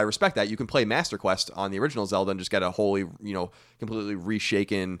Zelda, I respect that. You can play Master Quest on the original Zelda and just get a wholly, completely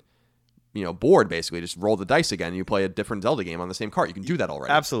reshaken, board, basically. Just roll the dice again and you play a different Zelda game on the same cart. You can do that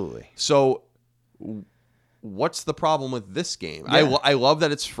already. Absolutely. So what's the problem with this game? Yeah. I love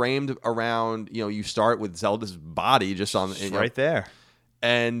that it's framed around, you start with Zelda's body just on right there.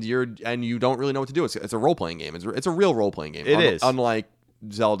 And you don't really know what to do. It's a role playing game. It's a real role playing game. It is, unlike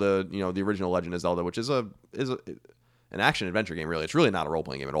Zelda, the original Legend of Zelda, which is an action adventure game. Really, it's really not a role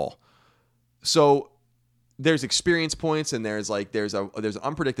playing game at all. So there's experience points, and there's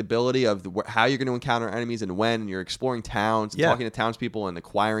unpredictability of how you're going to encounter enemies and when, and you're exploring towns and talking to townspeople and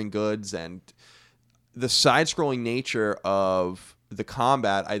acquiring goods, and the side-scrolling nature of the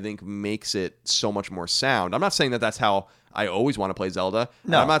combat, I think, makes it so much more sound. I'm not saying that that's how I always want to play Zelda.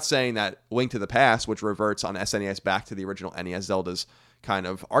 No. I'm not saying that Link to the Past, which reverts on SNES back to the original NES Zelda's kind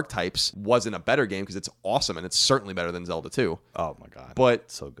of archetypes, wasn't a better game, because it's awesome, and it's certainly better than Zelda 2. Oh my god. But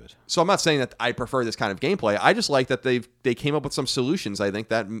so good. So I'm not saying that I prefer this kind of gameplay. I just like that they came up with some solutions, I think,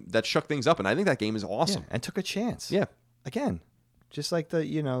 that shook things up, and I think that game is awesome. Yeah, and took a chance. Yeah. Again, just like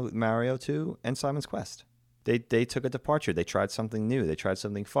the, Mario 2 and Simon's Quest. They took a departure. They tried something new. They tried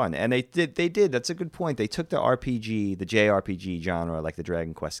something fun. And they did. That's a good point. They took the RPG, the JRPG genre, like the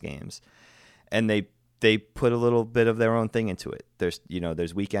Dragon Quest games, and they put a little bit of their own thing into it.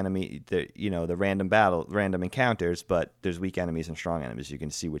 There's weak enemy, the random encounters, but there's weak enemies and strong enemies. You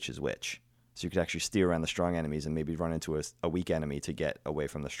can see which is which. So you could actually steer around the strong enemies and maybe run into a weak enemy to get away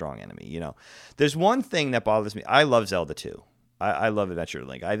from the strong enemy. There's one thing that bothers me. I love Zelda 2. I love Adventure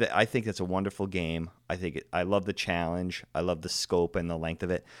Link. I think it's a wonderful game. I love the challenge. I love the scope and the length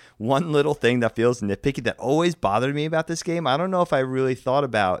of it. One little thing that feels nitpicky that always bothered me about this game, I don't know if I really thought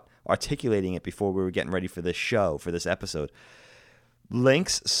about articulating it before we were getting ready for this show, for this episode.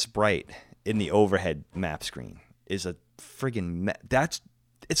 Link's sprite in the overhead map screen is a friggin'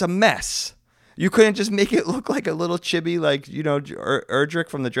 it's a mess. You couldn't just make it look like a little chibi, like, Erdrick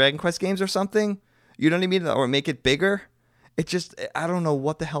from the Dragon Quest games or something? You know what I mean? Or make it bigger? It just, I don't know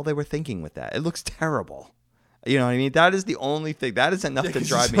what the hell they were thinking with that. It looks terrible. You know what I mean? That is the only thing. That is enough to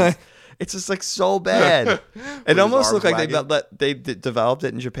drive me. It's just like so bad. It almost looked like they developed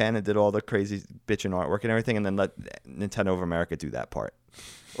it in Japan and did all the crazy bitchin' artwork and everything, and then let Nintendo of America do that part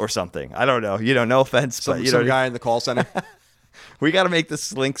or something. I don't know. No offense, but some guy in the call center. We got to make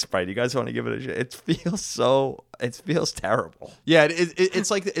this Link sprite. You guys want to give it a shot? It feels terrible. Yeah, it's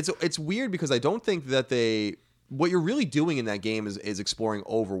like it's weird, because I don't think that what you're really doing in that game is exploring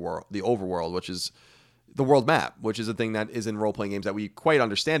the overworld, which is the world map, which is a thing that is in role-playing games that we quite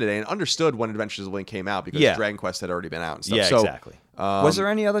understand today and understood when Adventures of Link came out, because Dragon Quest had already been out and stuff. Yeah, exactly. Was there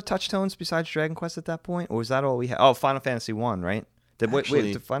any other touch tones besides Dragon Quest at that point? Or was that all we had? Oh, Final Fantasy 1, right? Did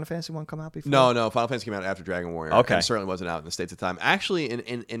Final Fantasy 1 come out before? No. Final Fantasy came out after Dragon Warrior. Okay. And certainly wasn't out in the States at the time. Actually,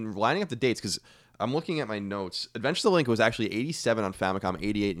 in lining up the dates, because I'm looking at my notes, Adventures of Link was actually 87 on Famicom,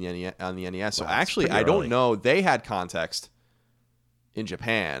 88 on the NES. So actually, I don't know. They had context in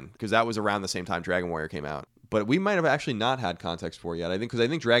Japan, because that was around the same time Dragon Warrior came out. But we might have actually not had context for it yet. Because I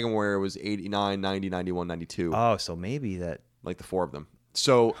think Dragon Warrior was 89, 90, 91, 92. Oh, so maybe that... Like the four of them.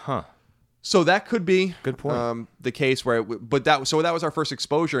 So that could be good point. The case where, that was our first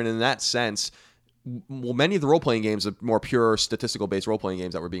exposure, and in that sense, many of the role-playing games, the more pure statistical-based role-playing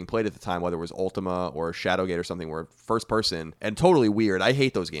games that were being played at the time, whether it was Ultima or Shadowgate or something, were first-person and totally weird. I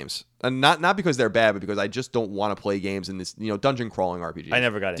hate those games, and not because they're bad, but because I just don't want to play games in this, dungeon crawling RPGs. I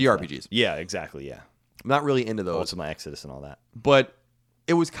never got into DRPGs. That. Yeah, exactly. Yeah, I'm not really into those. Ultima Exodus and all that. But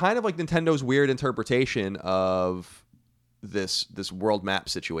it was kind of like Nintendo's weird interpretation of this world map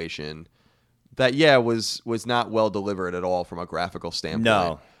situation. That was not well delivered at all from a graphical standpoint.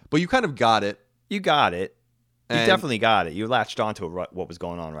 No. But you kind of got it. You got it. You definitely got it. You latched onto what was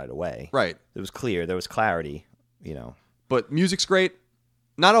going on right away. Right. It was clear. There was clarity, But music's great.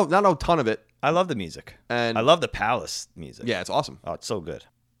 Not a ton of it. I love the music. And I love the Palace music. Yeah, it's awesome. Oh, it's so good.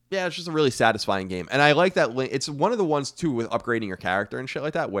 Yeah, it's just a really satisfying game. And I like that it's one of the ones, too, with upgrading your character and shit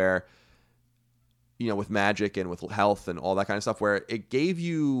like that, where, with magic and with health and all that kind of stuff, where it gave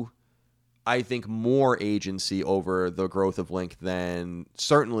you, I think, more agency over the growth of Link than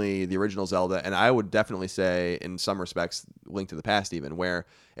certainly the original Zelda, and I would definitely say, in some respects, Link to the Past even, where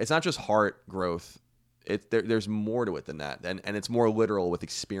it's not just heart growth. There's more to it than that, and it's more literal with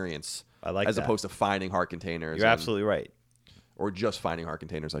experience. I like as that. Opposed to finding heart containers. You're absolutely right. Or just finding heart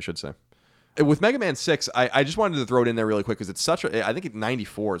containers, I should say. With Mega Man 6, I just wanted to throw it in there really quick, because it's I think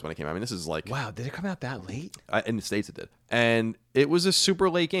 94 is when it came out. I mean, this is like... Wow, did it come out that late? In the States it did. And it was a super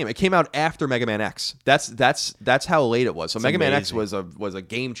late game. It came out after Mega Man X. That's how late it was. So Mega Man X was a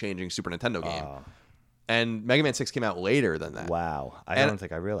game-changing Super Nintendo game. And Mega Man 6 came out later than that. Wow. I don't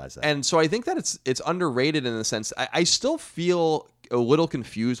think I realized that. And so I think that it's underrated in the sense... I still feel a little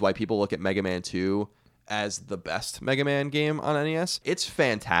confused why people look at Mega Man 2 as the best Mega Man game on NES. It's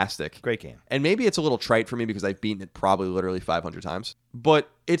fantastic. Great game. And maybe it's a little trite for me because I've beaten it probably literally 500 times. But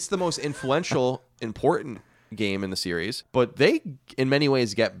it's the most influential, important game in the series. But they, in many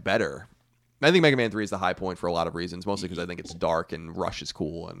ways, get better I think Mega Man 3 is the high point for a lot of reasons, mostly because I think it's dark and Rush is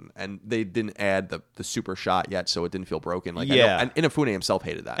cool, and they didn't add the super shot yet, so it didn't feel broken. Like, Yeah. and Inafune himself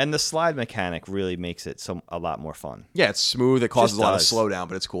hated that. And the slide mechanic really makes it a lot more fun. Yeah, it's smooth. It causes a lot of does. slowdown,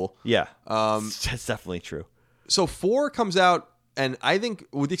 but it's cool. Yeah, that's definitely true. So 4 comes out, and I think,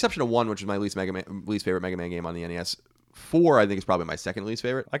 with the exception of 1, which is my least favorite Mega Man game on the NES, 4 I think is probably my second least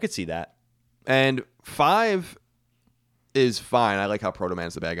favorite. I could see that. And 5 is fine. I like how Proto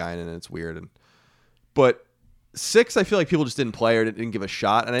Man's the bad guy in it, and it's weird. But 6, I feel like people just didn't play or didn't give a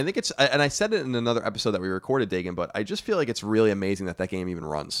shot. And I think and I said it in another episode that we recorded, Dagan, but I just feel like it's really amazing that game even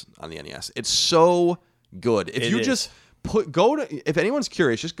runs on the NES. It's so good. If you just if anyone's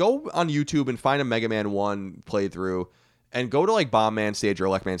curious, just go on YouTube and find a Mega Man 1 playthrough and go to like Bomb Man stage or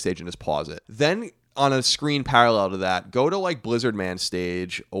Elect Man stage and just pause it. Then on a screen parallel to that, go to like Blizzard Man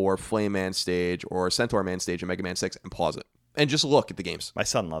stage or Flame Man stage or Centaur Man stage in Mega Man 6 and pause it. And just look at the games. My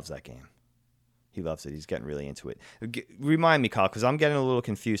son loves that game. He loves it. He's getting really into it. Remind me, Kyle, because I'm getting a little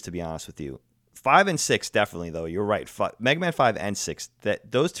confused, to be honest with you. 5 and 6, definitely, though. You're right. Mega Man 5 and 6,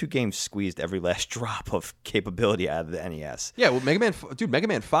 those two games squeezed every last drop of capability out of the NES. Yeah, well, Mega Man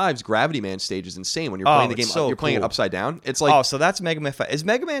 5's Gravity Man stage is insane when you're playing the game. So you're playing it cool. upside down. It's like so that's Mega Man 5. Is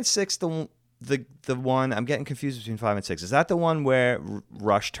Mega Man 6 the one? I'm getting confused between 5 and 6. Is that the one where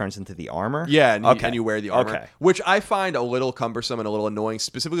Rush turns into the armor? Yeah, and you wear the armor, Okay. which I find a little cumbersome and a little annoying,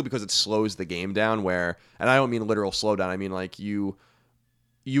 specifically because it slows the game down. And I don't mean literal slowdown. I mean like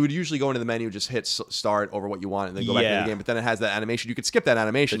you would usually go into the menu, just hit start over what you want, and then go back into the game. But then it has that animation. You could skip that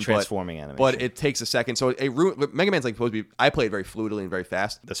animation, The transforming animation. but it takes a second. So Mega Man's like supposed to be. I played very fluidly and very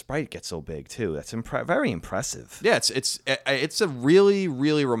fast. The sprite gets so big too. That's very impressive. Yeah, it's a really,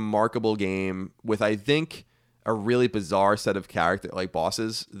 really remarkable game with, I think, a really bizarre set of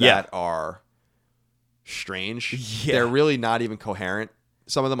bosses that are strange. Yeah. They're really not even coherent.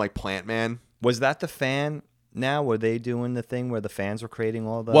 Some of them, like Plant Man. Was that the fan? Now were they doing the thing where the fans were creating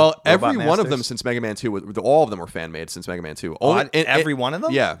all the? Well, Robot every one of them Masters? since Mega Man 2, all of them were fan made since Mega Man 2. Every one of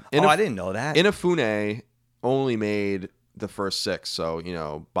them? Yeah. I didn't know that. Inafune only made the first 6, so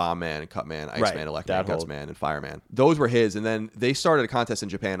Bomb Man, Cut Man, Ice Right, Man, Elect that Man, Guts whole- Man, and Fireman. Those were his, and then they started a contest in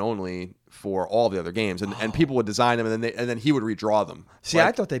Japan only for all the other games, and people would design them, and then he would redraw them. See,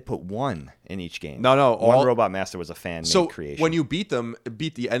 I thought they put one in each game. No, one Robot Master was a fan-made so creation. when you beat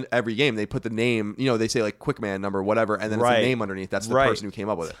the end every game, they put the name, they say like Quickman number whatever, and then it's Right. the name underneath. That's the Right. person who came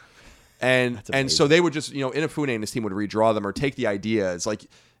up with it. And amazing. so they would just Inafune and his team would redraw them or take the idea. It's like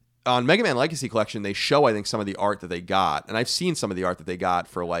on Mega Man Legacy Collection, they show, I think, some of the art that they got. And I've seen some of the art that they got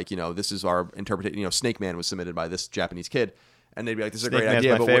for this is our interpretation. Snake Man was submitted by this Japanese kid. And they'd be like, this is a Snake great Man's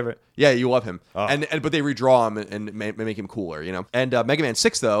idea. my but favorite. Yeah, you love him. Oh. But they redraw him and make him cooler, And Mega Man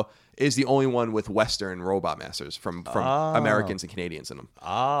 6, though, is the only one with Western Robot Masters from Americans and Canadians in them.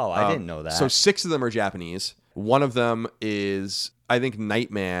 Oh, I didn't know that. So 6 of them are Japanese. One of them is, I think,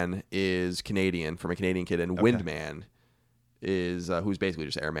 Nightman is Canadian, from a Canadian kid, and Windman is who's basically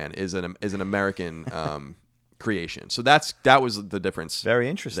just Airman, is an American creation. So that was the difference. Very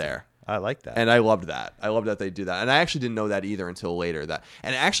interesting. There. I like that. And I loved that. I loved that they do that. And I actually didn't know that either until later.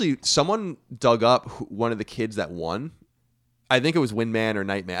 And actually, someone dug up one of the kids that won. I think it was Windman or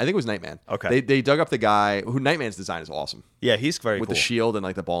Nightman. I think it was Nightman. Okay. They dug up the guy who Nightman's design is awesome. Yeah, he's very with cool. the shield and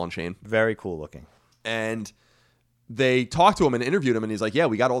like the ball and chain. Very cool looking. And they talked to him and interviewed him, and he's like, yeah,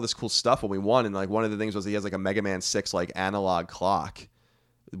 we got all this cool stuff when we won. And like one of the things was he has like a Mega Man 6 like analog clock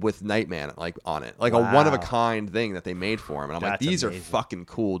with Nightman like on it, like a one of a kind thing that they made for him. And I'm like, these are fucking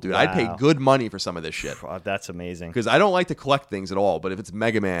cool, dude. I'd pay good money for some of this shit. That's amazing. Because I don't like to collect things at all, but if it's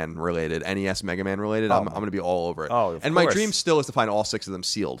Mega Man related, NES Mega Man related, I'm going to be all over it. Oh, of and my course. dream still is to find all 6 of them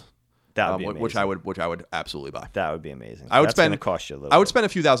sealed. That would be amazing. Which I would absolutely buy. That would be amazing. I would That's spend going to cost you a little. I would spend a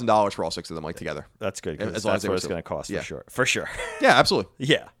few $1,000s for all 6 of them like together. That's good. As long as That's they what were it's going to sealed. cost Yeah. for sure. For sure. Yeah, absolutely.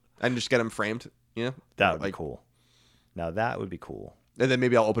 Yeah. And just get them framed. That would be like, cool. Now that would be cool. And then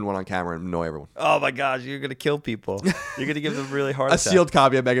maybe I'll open one on camera and annoy everyone. Oh my gosh, you're gonna kill people. You're gonna give them really hard A attack. sealed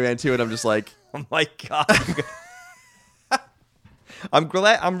copy of Mega Man 2, and I'm just like, Oh my god.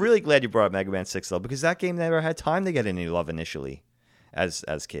 I'm really glad you brought up Mega Man 6 though, because that game never had time to get any love initially, as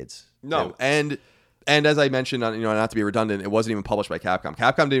kids. no. And as I mentioned, not to be redundant, it wasn't even published by Capcom.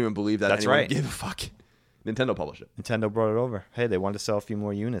 Capcom didn't even believe that That's anyone right. gave a fuck. Nintendo published it. Nintendo brought it over. Hey, they wanted to sell a few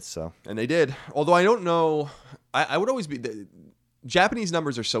more units, so And they did. Although I don't know, I would always be. Japanese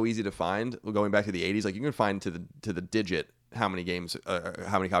numbers are so easy to find. Going back to the 80s, like you can find to the digit how many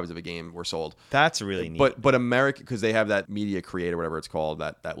copies of a game were sold. that's really neat. But America, because they have that Media Create or whatever it's called,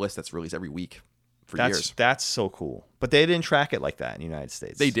 that list that's released every week for years. That's so cool. But they didn't track it like that in the United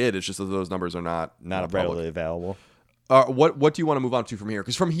States. They did. It's just that those numbers are not Not public. readily available. What do you want to move on to from here?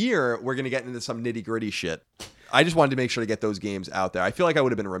 Because from here, we're going to get into some nitty-gritty shit. I just wanted to make sure to get those games out there. I feel like I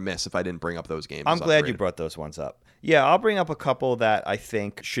would have been remiss if I didn't bring up those games. I'm glad you brought those ones up. Yeah, I'll bring up a couple that I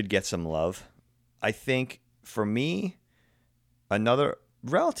think should get some love. I think, for me, another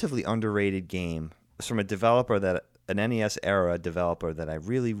relatively underrated game is from an NES era developer that I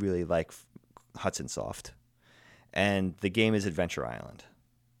really, really like, Hudson Soft. And the game is Adventure Island.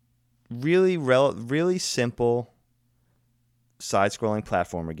 Really simple side-scrolling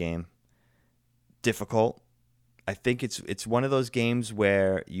platformer game. Difficult. I think it's one of those games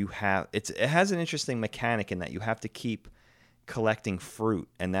where it has an interesting mechanic in that you have to keep collecting fruit,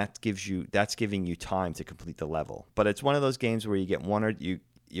 and that's giving you time to complete the level. But it's one of those games where you get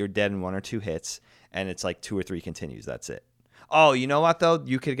you're dead in 1 or 2 hits, and it's like 2 or 3 continues. That's it. Oh, you know what though?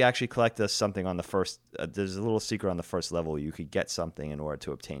 You could actually collect something on the first. There's a little secret on the first level. You could get something in order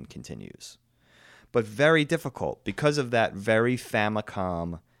to obtain continues, but very difficult because of that very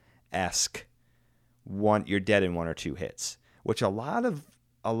Famicom-esque. You're dead in 1 or 2 hits, which a lot of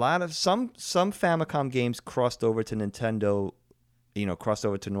some Famicom games crossed over to Nintendo, crossed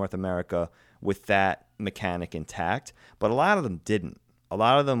over to North America with that mechanic intact, but a lot of them didn't. A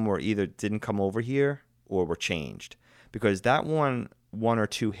lot of them were either didn't come over here or were changed, because that one or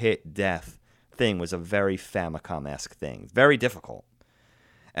 2 hit death thing was a very Famicom-esque thing, very difficult.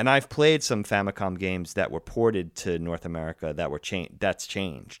 And I've played some Famicom games that were ported to North America that's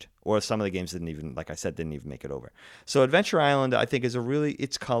changed. Or some of the games didn't even make it over. So Adventure Island, I think,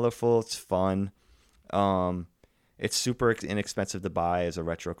 it's colorful, it's fun. It's super inexpensive to buy as a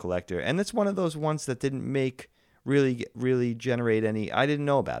retro collector. And it's one of those ones that didn't really generate any. I didn't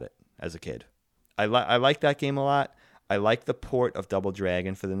know about it as a kid. I like that game a lot. I like the port of Double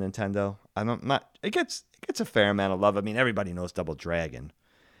Dragon for the Nintendo. It gets a fair amount of love. I mean, everybody knows Double Dragon.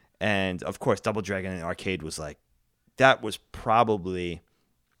 And, of course, Double Dragon in the arcade was that was probably...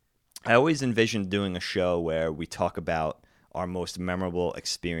 I always envisioned doing a show where we talk about our most memorable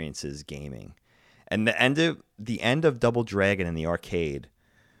experiences gaming. And the end of Double Dragon in the arcade,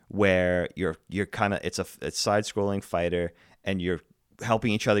 where you're kind of... It's side-scrolling fighter, and you're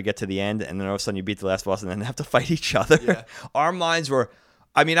helping each other get to the end, and then all of a sudden you beat the last boss and then have to fight each other. Yeah. Our minds were...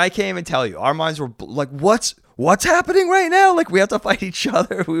 I mean, I can't even tell you. Our minds were like, what's happening right now? Like, we have to fight each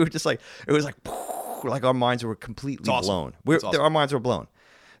other. We were just like, it was like our minds were completely blown. Our minds were blown.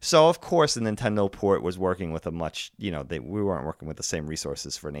 So, of course, the Nintendo port was working with a much, we weren't working with the same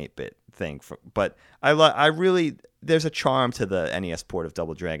resources for an 8-bit thing. But I really, there's a charm to the NES port of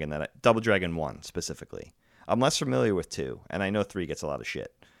Double Dragon, Double Dragon 1 specifically. I'm less familiar with 2, and I know 3 gets a lot of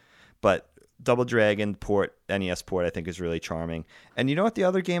shit. But Double Dragon port, NES port, I think is really charming. And you know what the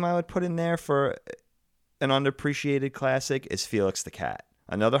other game I would put in there for an underappreciated classic is Felix the Cat.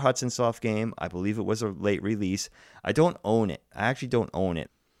 Another Hudson Soft game. I believe it was a late release. I don't own it. I actually don't own it.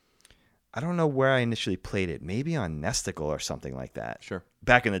 I don't know where I initially played it. Maybe on Nesticle or something like that. Sure.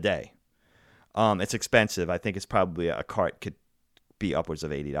 Back in the day. It's expensive. I think it's probably a cart could be upwards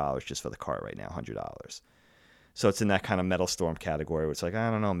of $80 just for the cart right now, $100. So it's in that kind of Metal Storm category where it's like, I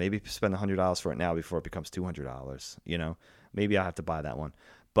don't know, maybe spend $100 for it now before it becomes $200, Maybe I'll have to buy that one.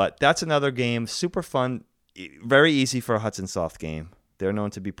 But that's another game, super fun, very easy for a Hudson Soft game. They're known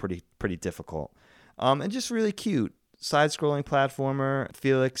to be pretty difficult. And just really cute. Side-scrolling platformer.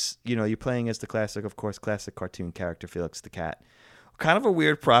 Felix, you're playing as the classic cartoon character, Felix the Cat. Kind of a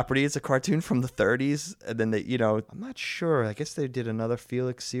weird property. It's a cartoon from the 30s. And then I'm not sure. I guess they did another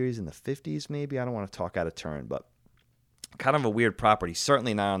Felix series in the 50s, maybe. I don't want to talk out of turn, but kind of a weird property.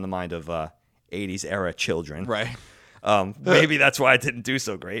 Certainly not on the mind of 80s era children. Right. Maybe that's why it didn't do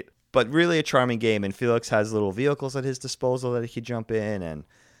so great. But really a charming game. And Felix has little vehicles at his disposal that he can jump in. And,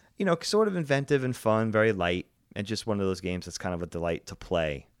 sort of inventive and fun, very light. And just one of those games that's kind of a delight to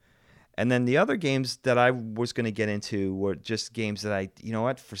play. And then the other games that I was going to get into were just games that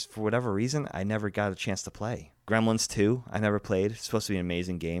for whatever reason, I never got a chance to play. Gremlins 2, I never played. It's supposed to be an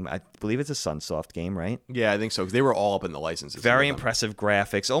amazing game. I believe it's a Sunsoft game, right? Yeah, I think so, because they were all up in the licenses. Very impressive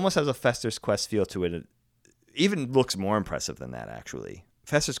graphics. Almost has a Fester's Quest feel to it. It even looks more impressive than that, actually.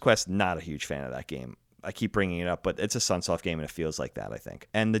 Fester's Quest, not a huge fan of that game. I keep bringing it up, but it's a Sunsoft game, and it feels like that, I think.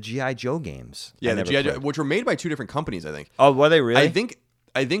 And the G.I. Joe games. Yeah, the G.I. Joe, which were made by 2 different companies, I think. Oh, were they really?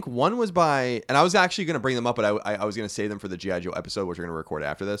 I think one was by, and I was actually going to bring them up, but I was going to save them for the G.I. Joe episode, which we're going to record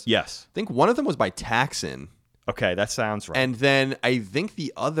after this. Yes. I think one of them was by Taxon. Okay, that sounds right. And then I think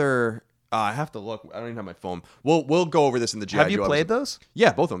the other, I have to look. I don't even have my phone. We'll go over this in the G.I. Joe ehave you played episode. Those?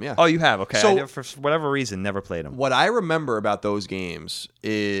 Yeah, both of them, yeah. Oh, you have? Okay. So, for whatever reason, never played them. What I remember about those games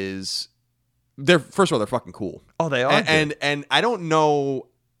is... First of all, they're fucking cool. Oh, they are. And I don't know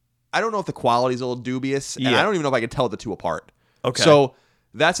I don't know if the quality's a little dubious, and I don't even know if I could tell the two apart. Okay. So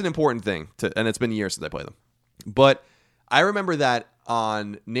that's an important thing, and it's been years since I played them. But I remember that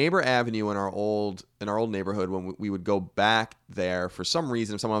on Neighbor Avenue in our old neighborhood, when we would go back there for some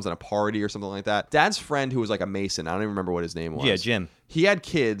reason, if someone was at a party or something like that, Dad's friend who was like a Mason, I don't even remember what his name was. Yeah, Jim. He had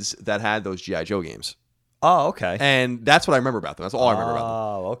kids that had those G.I. Joe games. Oh, okay. And that's what I remember about them. That's all I remember about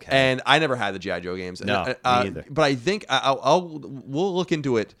them. Oh, okay. And I never had the G.I. Joe games. No, me either. But I think we'll look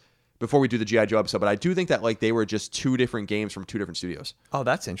into it before we do the G.I. Joe episode. But I do think that like they were just two different games from two different studios. Oh,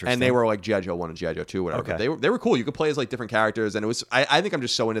 that's interesting. And they were like G.I. Joe 1 and G.I. Joe 2, whatever. Okay. But they were cool. You could play as like different characters. And it was, I think I'm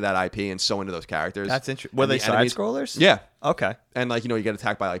just so into that IP and so into those characters. That's interesting. Were they side-scrollers? Yeah. Okay. And like, you get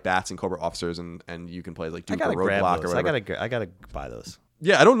attacked by like bats and Cobra officers and you can play like Duke or grab Roadblock those. or whatever. I gotta buy those.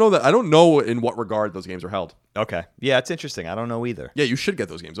 Yeah, I don't know that. I don't know in what regard those games are held. Okay. Yeah, it's interesting. I don't know either. Yeah, you should get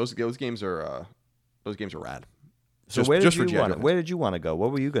those games. Those games are rad. So where did you want to go?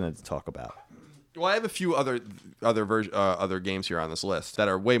 What were you going to talk about? Well, I have a few other games here on this list that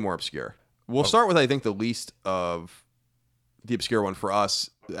are way more obscure. We'll start with I think the least of the obscure one for us,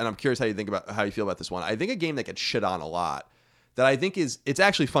 and I'm curious how you feel about this one. I think a game that gets shit on a lot that I think it's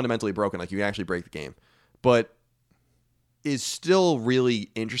actually fundamentally broken. Like you can actually break the game, but is still really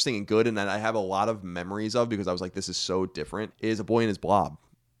interesting and good, and that I have a lot of memories of because I was like, this is so different, is A Boy and His Blob.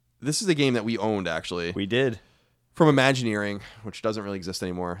 This is a game that we owned, actually. We did. From Imagineering, which doesn't really exist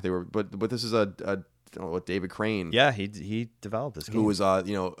anymore. But this is David Crane. Yeah, he developed this game. Who was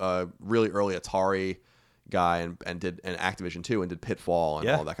a really early Atari guy and did Activision too, and did Pitfall and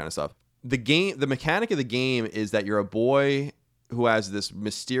all that kind of stuff. The mechanic of the game is that you're a boy who has this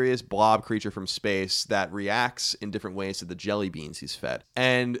mysterious blob creature from space that reacts in different ways to the jelly beans he's fed.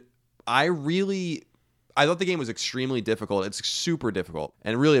 And I thought the game was extremely difficult. It's super difficult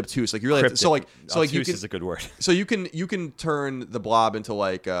and really obtuse. Like you really obtuse is a good word. So you can turn the blob into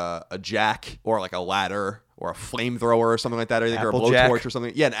like a jack or like a ladder or a flamethrower or something like that. I think or a blowtorch or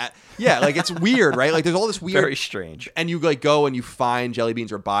something. Yeah, like it's weird, right? Like there's all this weird, very strange. And you like go and you find jelly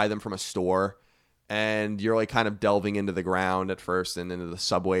beans or buy them from a store. And you're like kind of delving into the ground at first and into the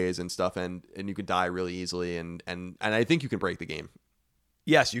subways and stuff, and you could die really easily, and I think you can break the game.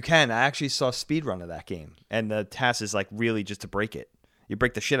 Yes, you can. I actually saw a speed run of that game, and the task is like really just to break it. You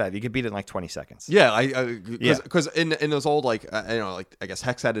break the shit out of it. You could beat it in like 20 seconds. Yeah, because in those old like I guess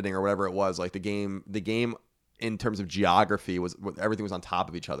hex editing or whatever it was, like the game in terms of geography was everything was on top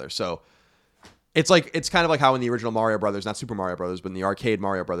of each other. So it's kind of like how in the original Mario Brothers, not Super Mario Brothers, but in the arcade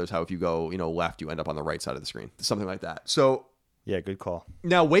Mario Brothers, how if you go left, you end up on the right side of the screen, something like that. So yeah, good call.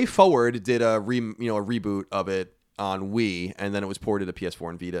 Now Way Forward did a reboot of it on Wii, and then it was ported to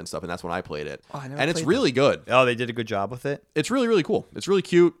PS4 and Vita and stuff, and that's when I played it. And it's really good. Oh, they did a good job with it. It's really, really cool. It's really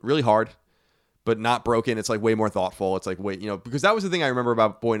cute, really hard, but not broken. It's like way more thoughtful. It's like because that was the thing I remember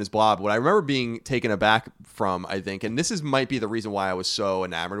about Boy and His Blob. What I remember being taken aback from, I think, and might be the reason why I was so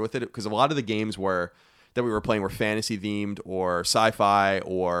enamored with it, because a lot of the games that we were playing were fantasy themed or sci-fi,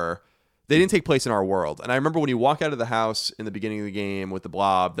 or they didn't take place in our world. And I remember when you walk out of the house in the beginning of the game with the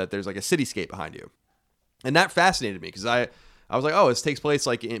blob, that there's like a cityscape behind you. And that fascinated me because I was like, oh, this takes place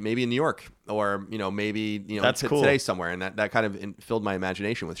like maybe in New York or, maybe, that's cool. Today somewhere. And that kind of filled my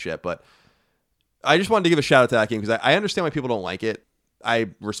imagination with shit. But I just wanted to give a shout out to that game because I understand why people don't like it. I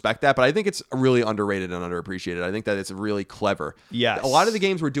respect that, but I think it's really underrated and underappreciated. I think that it's really clever. Yes. A lot of the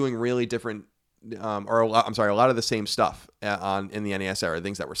games were doing really different, a lot of the same stuff in the NES era,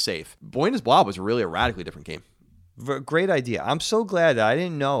 things that were safe. Boy and His Blob was really a radically different game. Great idea. I'm so glad that I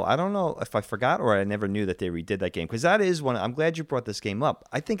didn't know. I don't know if I forgot or I never knew that they redid that game, because that is one. I'm glad you brought this game up.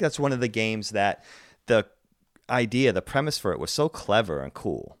 I think that's one of the games that the premise for it was so clever and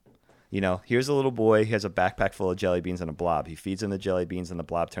cool. Here's a little boy. He has a backpack full of jelly beans and a blob. He feeds him the jelly beans and the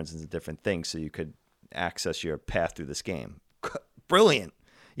blob turns into different things so you could access your path through this game. Brilliant.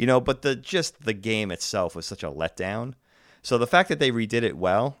 But the game itself was such a letdown. So the fact that they redid it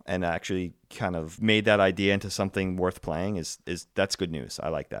well and actually kind of made that idea into something worth playing that's good news. I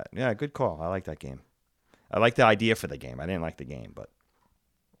like that. Yeah, good call. I like that game. I like the idea for the game. I didn't like the game, but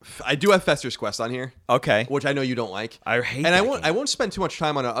I do have Fester's Quest on here. Okay. Which I know you don't like. I hate and that I won't spend too much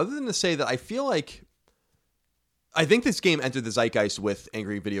time on it other than to say that I think this game entered the zeitgeist with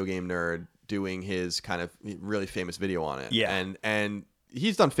Angry Video Game Nerd doing his kind of really famous video on it. Yeah. And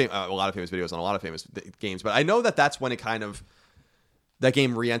he's done a lot of famous videos on a lot of famous games, but I know that that's when that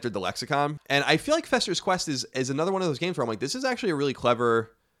game re-entered the lexicon. And I feel like Fester's Quest is another one of those games where I'm like, this is actually a really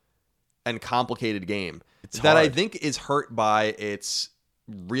clever and complicated game that I think is hurt by its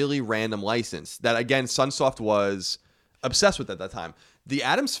really random license that, again, Sunsoft was obsessed with at that time. The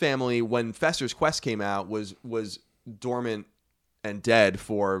Addams Family, when Fester's Quest came out, was dormant and dead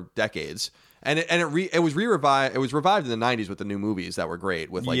for decades. And it was revived in the 90s with the new movies that were great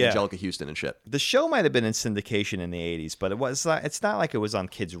with like Angelica Houston and shit. The show might have been in syndication in the 80s, but it's not like it was on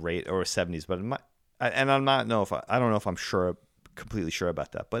kids' rate or 70s, but I don't know if I'm completely sure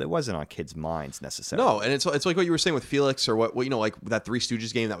about that, but it wasn't on kids' minds necessarily. No, and it's like what you were saying with Felix or what like that Three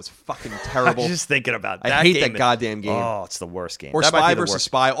Stooges game that was fucking terrible. I was just thinking about that. I hate that goddamn game. Oh, it's the worst game. Or Spy versus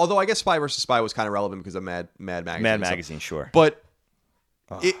Spy, although I guess Spy versus Spy was kind of relevant because of Mad Magazine. Mad Magazine, sure. But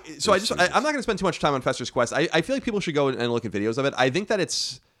I'm not going to spend too much time on Fester's Quest. I feel like people should go and look at videos of it. I think that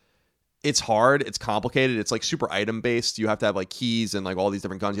it's hard. It's complicated. It's like super item based. You have to have like keys and like all these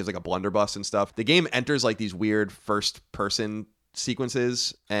different guns. You have like a blunderbuss and stuff. The game enters like these weird first person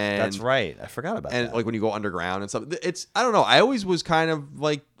sequences. And that's right. I forgot about that. And like when you go underground and stuff. I don't know. I always was kind of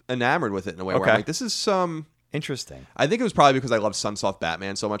like enamored with it in a way where I'm like, this is some... Interesting. I think it was probably because I love Sunsoft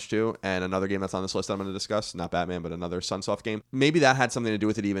Batman so much too, and another game that's on this list that I'm going to discuss, not Batman, but another Sunsoft game. Maybe that had something to do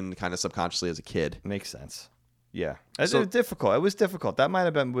with it even kind of subconsciously as a kid. Makes sense. Yeah. It was difficult. It was difficult. That might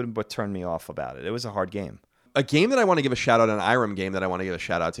have been what turned me off about it. It was a hard game. A game that I want to give a shout out, an IREM game that I want to give a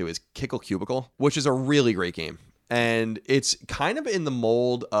shout out to is Kickle Cubicle, which is a really great game. And it's kind of in the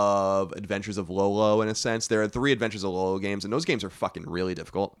mold of Adventures of Lolo in a sense. There are 3 Adventures of Lolo games, and those games are fucking really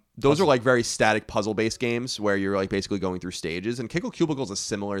difficult. Those are like very static puzzle-based games where you're like basically going through stages. And Kickle Cubicle is a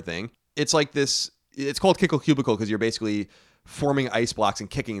similar thing. It's like this. It's called Kickle Cubicle because you're basically forming ice blocks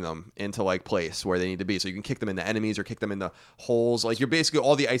and kicking them into like place where they need to be. So you can kick them into enemies or kick them into holes. Like you're basically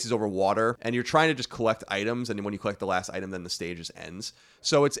all the ice is over water and you're trying to just collect items. And then when you collect the last item, then the stage just ends.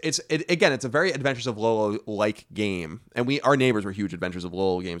 So it's a very Adventures of Lolo like game. And our neighbors were huge Adventures of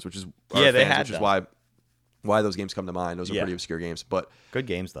Lolo games, which is which is why those games come to mind. Those are pretty obscure games, but good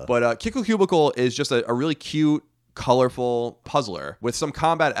games though. But Kickle Cubicle is just a really cute, colorful puzzler with some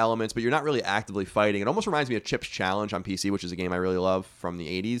combat elements, but you're not really actively fighting. It almost reminds me of Chip's Challenge on PC, which is a game I really love from the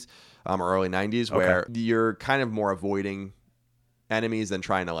 80s or early 90s, where you're kind of more avoiding enemies than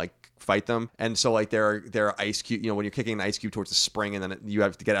trying to like fight them. And so like there are ice cube, when you're kicking an ice cube towards a spring and then you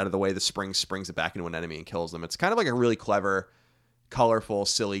have to get out of the way, the spring springs it back into an enemy and kills them. It's kind of like a really clever, colorful,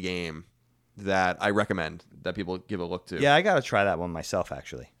 silly game that I recommend that people give a look to. Yeah, I got to try that one myself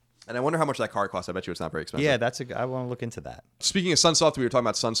actually. And I wonder how much that card costs. I bet you it's not very expensive. Yeah, I want to look into that. Speaking of Sunsoft, we were talking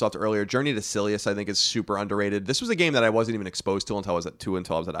about Sunsoft earlier. Journey to Silius, I think, is super underrated. This was a game that I wasn't even exposed to until I was at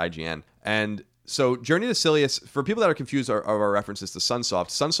IGN. And so Journey to Silius, for people that are confused of our references to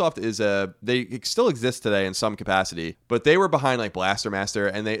Sunsoft is they still exist today in some capacity, but they were behind like Blaster Master,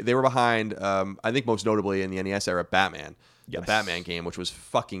 and they were behind, I think most notably in the NES era, Batman. Yes. The Batman game, which was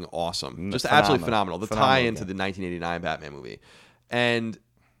fucking awesome. Just absolutely phenomenal. The tie-in to the 1989 Batman movie. And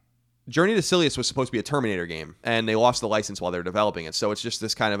Journey to Silius was supposed to be a Terminator game, and they lost the license while they were developing it. So it's just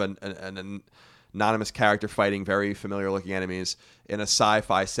this kind of an anonymous character fighting very familiar-looking enemies in a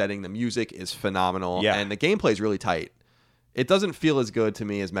sci-fi setting. The music is phenomenal, and the gameplay is really tight. It doesn't feel as good to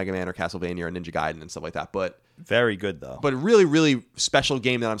me as Mega Man or Castlevania or Ninja Gaiden and stuff like that, but very good though. But a really, really special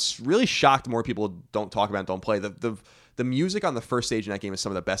game that I'm really shocked more people don't talk about and don't play. The music on the first stage in that game is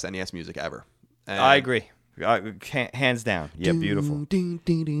some of the best NES music ever. And I agree. Hands down. Yeah, beautiful. There you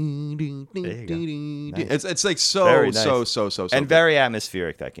go. Nice. It's like so and good. Very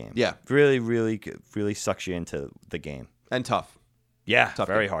atmospheric, that game. Yeah. Really, really, really sucks you into the game. And tough. Yeah, tough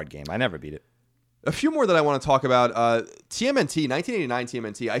very game. Hard game. I never beat it. A few more that I want to talk about. TMNT, 1989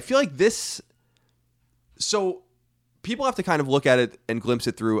 TMNT. I feel like this... So people have to kind of look at it and glimpse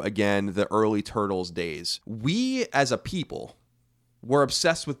it through, again, the early Turtles days. We, as a people, were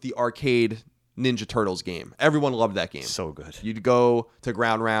obsessed with the arcade Ninja Turtles game. Everyone loved that game. So good. You'd go to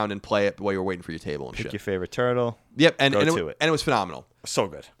Ground Round and play it while you were waiting for your table and Pick shit. Your favorite turtle. Yep, and it was phenomenal. So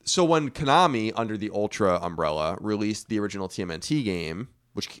good. So when Konami, under the Ultra umbrella, released the original TMNT game,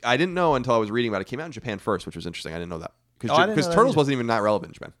 which I didn't know until I was reading about it, came out in Japan first, which was interesting. I didn't know that. Because Turtles wasn't even that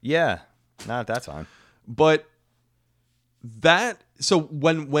relevant in Japan. Yeah, not at that time. But so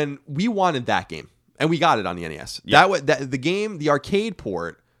when we wanted that game, and we got it on the NES, the game, the arcade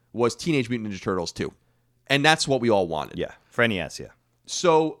port, was Teenage Mutant Ninja Turtles 2. And that's what we all wanted. Yeah, for NES, yeah.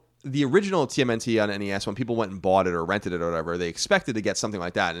 So the original TMNT on NES, when people went and bought it or rented it or whatever, they expected to get something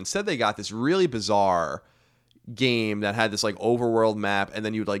like that. And instead they got this really bizarre game that had this like overworld map, and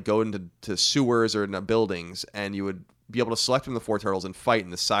then you would like go into sewers or into buildings, and you would be able to select from the 4 turtles and fight in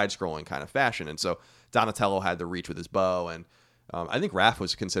the side-scrolling kind of fashion. And so Donatello had the reach with his bow, and I think Raph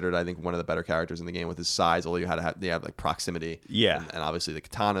was considered, one of the better characters in the game with his size, although you had like proximity. Yeah. And obviously the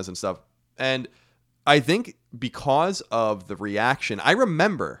katanas and stuff. And I think because of the reaction, I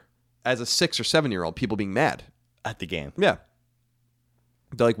remember as a 6 or 7-year-old, people being mad at the game. Yeah.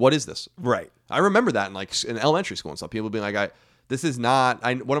 They're like, what is this? Right. I remember that in elementary school and stuff. People being like, This is not.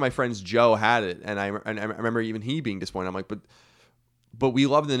 One of my friends, Joe, had it, and I remember even he being disappointed. I'm like, but we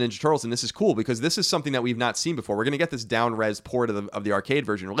love the Ninja Turtles, and this is cool because this is something that we've not seen before. We're gonna get this down-res port of the arcade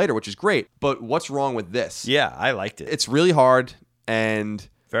version later, which is great. But what's wrong with this? Yeah, I liked it. It's really hard and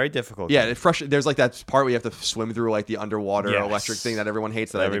very difficult. Yeah, there's like that part where you have to swim through like the underwater electric thing that everyone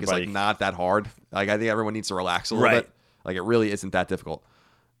hates. That I think is like not that hard. Like I think everyone needs to relax a little bit. Like it really isn't that difficult.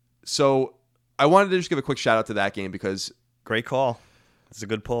 So I wanted to just give a quick shout out to that game because great call. It's a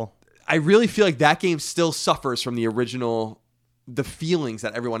good pull. I really feel like that game still suffers from the original, the feelings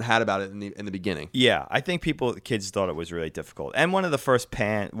that everyone had about it in the beginning. Yeah, I think kids thought it was really difficult, and one of the first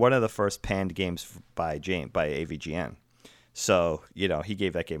panned games by AVGN. So he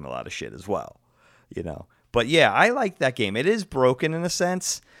gave that game a lot of shit as well. But yeah, I like that game. It is broken in a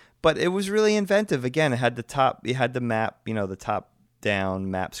sense, but it was really inventive. Again, it had the map, the top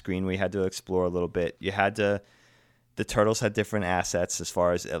down map screen where you had to explore a little bit. The turtles had different assets as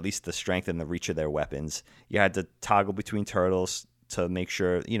far as at least the strength and the reach of their weapons. You had to toggle between turtles to make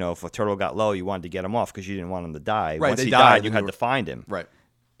sure, if a turtle got low, you wanted to get him off because you didn't want him to die. Right, once he died, you had to find him. Right.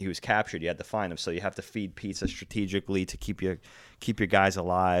 He was captured, you had to find him. So you have to feed pizza strategically to keep your guys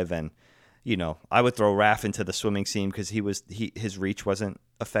alive. And, I would throw Raph into the swimming scene because his reach wasn't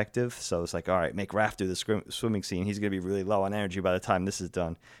effective. So it's like, all right, make Raph do the swimming scene. He's going to be really low on energy by the time this is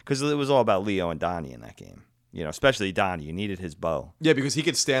done. Because it was all about Leo and Donnie in that game. Especially Donnie, you needed his bow. Yeah, because he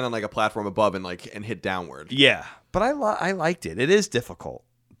could stand on like a platform above and hit downward. Yeah, but I liked it. It is difficult,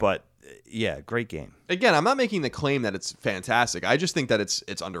 but yeah, great game. Again, I'm not making the claim that it's fantastic. I just think that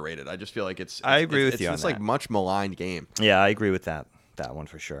it's underrated. I just feel like I agree with you on it's that. like much maligned game. Yeah, I agree with that one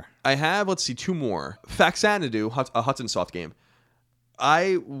for sure. I have, let's see, two more. Faxanadu, a Hudson Soft game.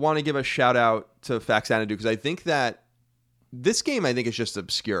 I want to give a shout out to Faxanadu because I think that this game is just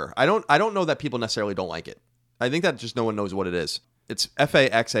obscure. I don't know that people necessarily don't like it. I think that just no one knows what it is. It's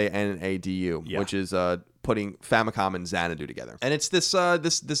Faxanadu, which is putting Famicom and Xanadu together, and it's this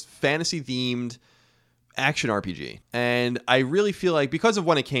fantasy themed action RPG. And I really feel like because of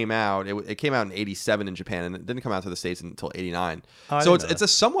when it came out, it came out in '87 in Japan, and it didn't come out to the States until '89. So it's a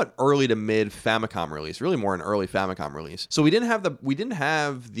somewhat early to mid Famicom release, really more an early Famicom release. So we didn't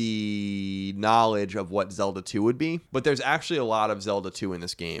have the knowledge of what Zelda 2 would be, but there's actually a lot of Zelda 2 in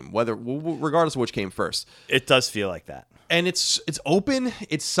this game, regardless of which came first. It does feel like that. And it's open.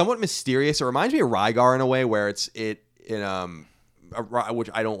 It's somewhat mysterious. It reminds me of Rygar in a way, where which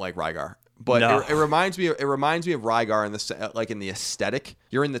I don't like Rygar, but no. it reminds me of Rygar in the aesthetic.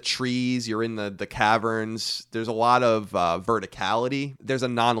 You're in the trees. You're in the caverns. There's a lot of verticality. There's a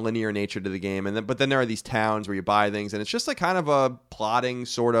non-linear nature to the game, but then there are these towns where you buy things, and it's just like kind of a plotting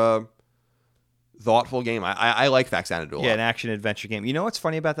sort of thoughtful game. I like Faxanadu a lot. Yeah, an action adventure game. You know what's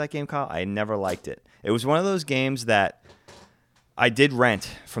funny about that game, Kyle? I never liked it. It was one of those games that I did rent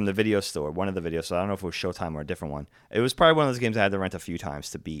from the video store, one of the video stores. I don't know if it was Showtime or a different one. It was probably one of those games I had to rent a few times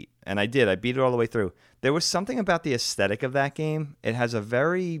to beat. And I did. I beat it all the way through. There was something about the aesthetic of that game. It has a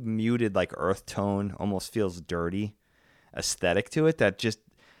very muted, like earth tone, almost feels dirty aesthetic to it that just,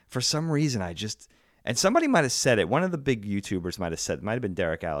 for some reason, and somebody might have said it. One of the big YouTubers might have said, it might have been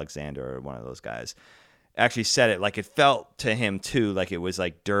Derek Alexander or one of those guys, actually said it like it felt to him too, like it was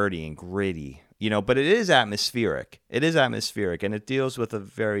like dirty and gritty. But it is atmospheric. It is atmospheric, and it deals with a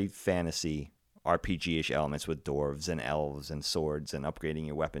very fantasy RPG-ish elements with dwarves and elves and swords and upgrading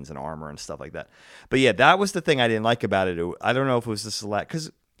your weapons and armor and stuff like that. But yeah, that was the thing I didn't like about it. I don't know if it was the select,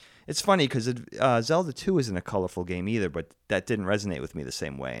 because it's funny because Zelda 2 isn't a colorful game either, but that didn't resonate with me the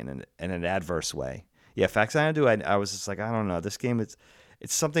same way in an adverse way. Yeah, Faxanadu, I was just like, I don't know, this game it's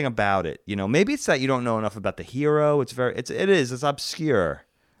something about it. Maybe it's that you don't know enough about the hero. It's obscure.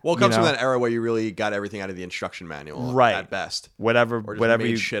 Well, it comes from that era where you really got everything out of the instruction manual, right? At best, whatever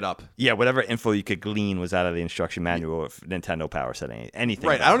made shit up. Yeah, whatever info you could glean was out of the instruction manual. If Nintendo Power said anything,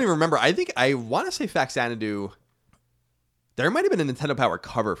 right? I don't even remember. I want to say Faxanadu. There might have been a Nintendo Power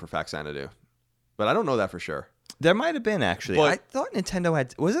cover for Faxanadu, but I don't know that for sure. There might have been, actually. But I thought Nintendo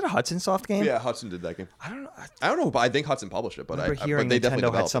had... Was it a Hudson Soft game? Yeah, Hudson did that game. I don't know. I don't know, but I think Hudson published it. But I remember hearing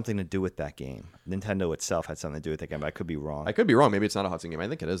Nintendo had something to do with that game. Nintendo itself had something to do with that game, but I could be wrong. I could be wrong. Maybe it's not a Hudson game. I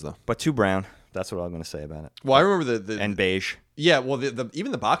think it is, though. But too brown. That's what I'm going to say about it. Well, I remember the and beige. Yeah, well,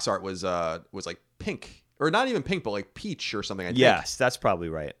 even the box art was like pink. Or not even pink, but like peach or something, I think. Yes, that's probably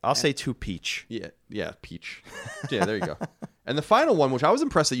right. I'll say too peach. Yeah, peach. Yeah, there you go. And the final one, which I was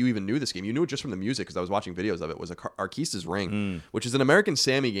impressed that you even knew this game. You knew it just from the music because I was watching videos of it, was Arkeis's Ring, which is an American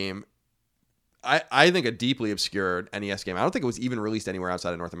Sammy game. I think a deeply obscure NES game. I don't think it was even released anywhere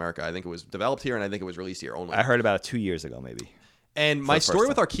outside of North America. I think it was developed here, and I think it was released here only. I heard about it 2 years ago, maybe. And my story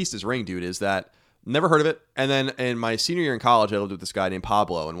with Arkeis's Ring, dude, is that Never heard of it. And then in my senior year in college, I lived with this guy named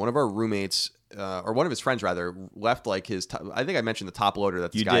Pablo, and one of our roommates, or one of his friends rather, left like I think I mentioned the top loader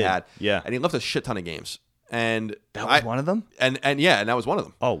that this guy had. Yeah. And he left a shit ton of games. And that was one of them? And that was one of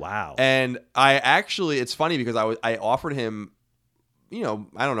them. Oh, wow. And I actually, it's funny because I offered him, I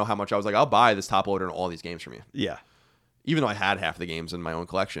don't know how much. I was like, I'll buy this top loader and all these games from you. Yeah. Even though I had half the games in my own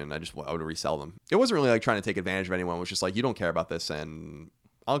collection, I would resell them. It wasn't really like trying to take advantage of anyone. It was just like, you don't care about this, and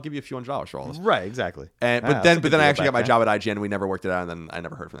I'll give you a few $100s for all this. Right, exactly. But then I actually got my job at IGN. We never worked it out, and then I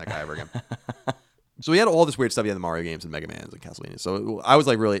never heard from that guy ever again. So we had all this weird stuff. He had the Mario games and Mega Mans and Castlevania. So I was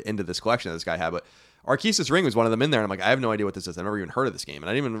like really into this collection that this guy had. But Arceus Ring was one of them in there, and I'm like, I have no idea what this is. I've never even heard of this game, and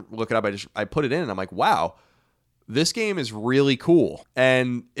I didn't even look it up. I put it in, and I'm like, wow. This game is really cool,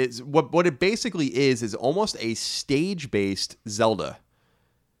 and it's what it basically is almost a stage-based Zelda.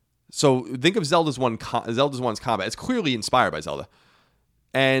 So think of Zelda's One's combat. It's clearly inspired by Zelda,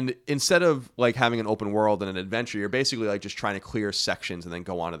 and instead of like having an open world and an adventure, you're basically like just trying to clear sections and then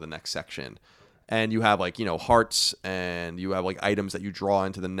go on to the next section. And you have like hearts, and you have like items that you draw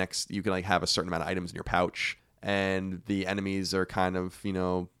into the next. You can like have a certain amount of items in your pouch, and the enemies are kind of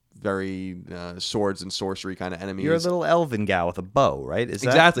very swords and sorcery kind of enemies. You're a little elven gal with a bow, right?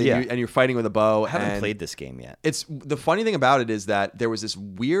 Exactly. Yeah. And you're fighting with a bow. I haven't played this game yet. It's the funny thing about it is that there was this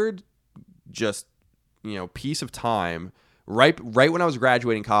weird, just piece of time right when I was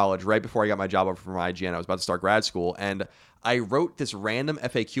graduating college, right before I got my job offer from IGN. I was about to start grad school, and I wrote this random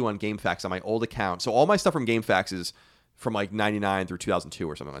FAQ on GameFAQs on my old account. So all my stuff from GameFAQs is from like 99 through 2002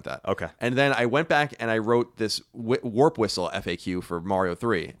 or something like that. Okay. And then I went back and I wrote this Warp Whistle FAQ for Mario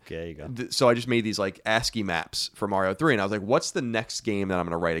 3. Okay, there you go. So I just made these like ASCII maps for Mario 3, and I was like, what's the next game that I'm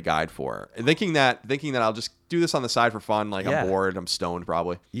going to write a guide for? And thinking that I'll just do this on the side for fun. Like I'm bored, I'm stoned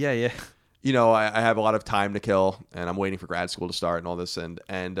probably. Yeah. I have a lot of time to kill, and I'm waiting for grad school to start and all this. And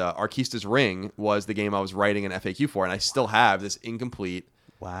Arceus Ring was the game I was writing an FAQ for, and I still have this incomplete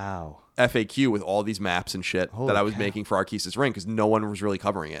FAQ with all these maps and shit that I was making for Arceus Ring because no one was really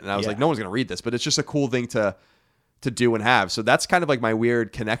covering it. And I was like, no one's going to read this, but it's just a cool thing to do and have. So that's kind of like my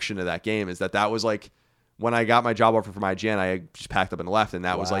weird connection to that game, is that was like when I got my job offer from IGN, I just packed up and left. And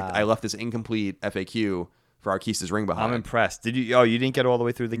that was like, I left this incomplete FAQ for Arceus Ring behind. I'm impressed. Did you? Oh, you didn't get all the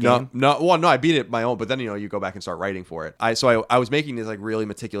way through the game? No. Well, no, I beat it my own, but then you go back and start writing for it. I was making these like really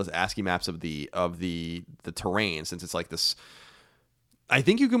meticulous ASCII maps of the terrain, since it's like this. I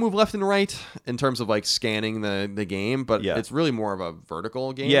think you can move left and right in terms of like scanning the game, but it's really more of a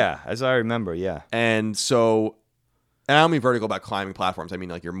vertical game. Yeah, as I remember, yeah. And so, and I don't mean vertical about climbing platforms. I mean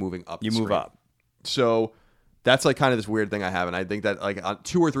like you're moving up. You move up. So that's like kind of this weird thing I have, and I think that like on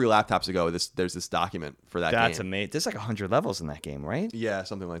 2 or 3 laptops ago, there's this document for that game. That's amazing. There's like 100 levels in that game, right? Yeah,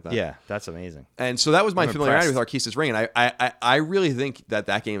 something like that. Yeah, that's amazing. And so that was my familiarity with Arceus Ring, and I really think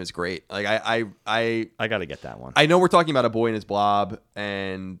that game is great. Like I got to get that one. I know we're talking about A Boy and His Blob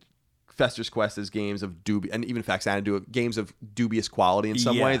and Fester's Quest as games of and even Faxana do games of dubious quality in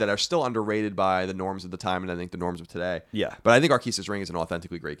some way that are still underrated by the norms of the time, and I think the norms of today. Yeah. But I think Arceus Ring is an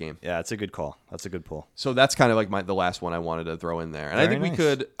authentically great game. Yeah, it's a good call. That's a good pull. So that's kind of like the last one I wanted to throw in there, and I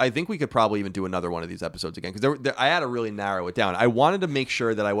think we could probably even do another one of these episodes again, because I had to really narrow it down. I wanted to make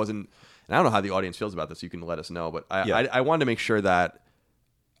sure that I wasn't, and I don't know how the audience feels about this. You can let us know, but I wanted to make sure that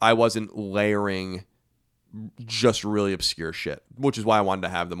I wasn't layering just really obscure shit, which is why I wanted to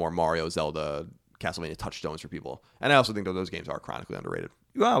have the more Mario, Zelda, Castlevania touchstones for people. And I also think that those games are chronically underrated.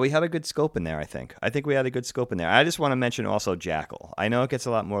 Well, we had a good scope in there, I think. I think we had a good scope in there. I just want to mention also Jackal. I know it gets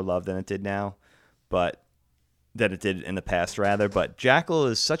a lot more love than it did now, but than it did in the past, rather. But Jackal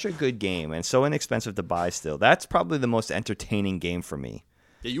is such a good game and so inexpensive to buy still. That's probably the most entertaining game for me.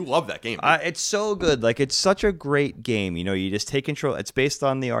 Yeah, you love that game. It's so good. Like, it's such a great game. You just take control. It's based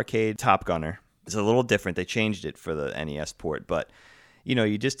on the arcade Top Gunner. It's a little different. They changed it for the NES port, but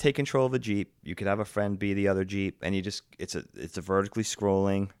you just take control of a Jeep. You could have a friend be the other Jeep, and it's a vertically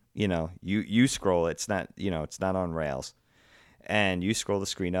scrolling. You scroll. It's not it's not on rails, and you scroll the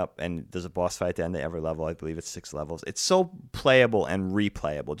screen up, and there's a boss fight at the end of every level. I believe it's 6 levels. It's so playable and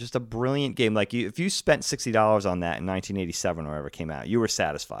replayable. Just a brilliant game. Like if you spent $60 on that in 1987 or whatever it came out, you were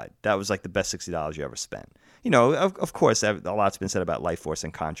satisfied. That was like the best $60 you ever spent. Of course, a lot's been said about Life Force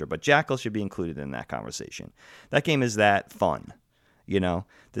and Contra, but Jackal should be included in that conversation. That game is that fun.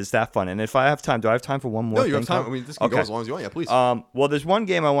 There's that fun. And if I have time, do I have time for one more thing? No, you have time. I mean, this can go as long as you want. Yeah, please. Well, there's one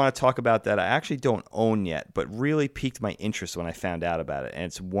game I want to talk about that I actually don't own yet, but really piqued my interest when I found out about it, and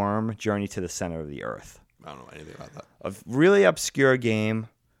it's Worm: Journey to the Center of the Earth. I don't know anything about that. A really obscure game.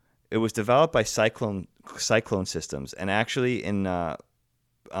 It was developed by Cyclone Systems, and actually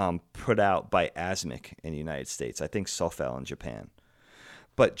put out by Asmik in the United States. I think Sofel in Japan.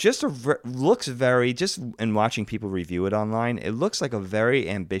 But just looks very, just in watching people review it online, it looks like a very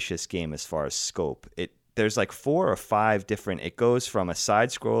ambitious game as far as scope. There's like 4 or 5 different, it goes from a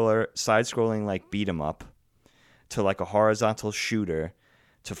side-scrolling like beat 'em up to like a horizontal shooter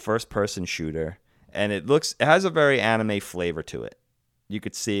to first-person shooter. And it has a very anime flavor to it. You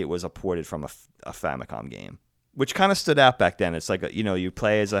could see it was ported from a Famicom game, which kind of stood out back then. It's like, you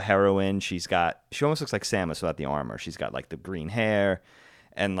play as a heroine. She almost looks like Samus without the armor. She's got like the green hair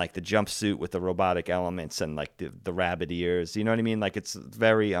and like the jumpsuit with the robotic elements and like the rabbit ears. You know what I mean? Like it's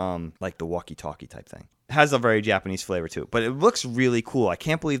very like the walkie-talkie type thing. It has a very Japanese flavor to it, but it looks really cool. I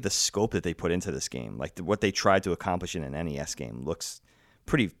can't believe the scope that they put into this game. Like what they tried to accomplish in an NES game looks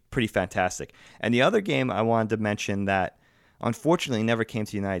pretty fantastic. And the other game I wanted to mention that unfortunately never came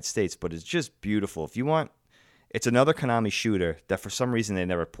to the United States, but it's just beautiful. It's another Konami shooter that for some reason they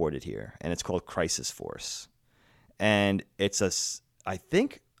never ported here, and it's called Crisis Force. And I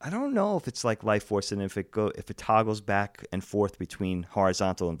don't know if it's like Life Force and if it toggles back and forth between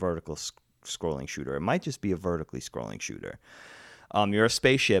horizontal and vertical scrolling shooter. It might just be a vertically scrolling shooter. You're a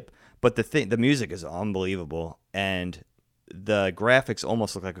spaceship, but the music is unbelievable, and the graphics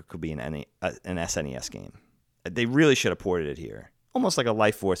almost look like it could be an SNES game. They really should have ported it here, almost like a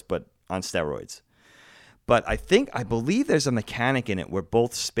Life Force, but on steroids. But I believe there's a mechanic in it where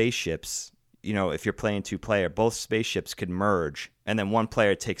both spaceships, if you're playing 2-player, both spaceships could merge, and then one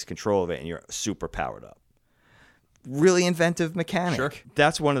player takes control of it, and you're super powered up. Really inventive mechanic. Sure.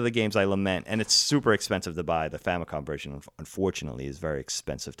 That's one of the games I lament, and it's super expensive to buy. The Famicom version, unfortunately, is very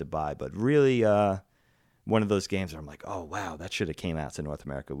expensive to buy, but really one of those games where I'm like, oh, wow, that should have came out to North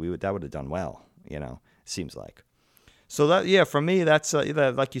America. That would have done well, seems like. So that, for me, that's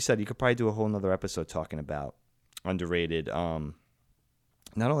like you said, you could probably do a whole nother episode talking about underrated, not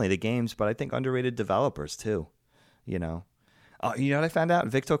only the games, but I think underrated developers too. You know what I found out?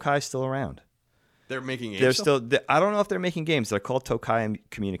 Vic Tokai is still around. They're making games. They're still. I don't know if they're making games. They're called Tokai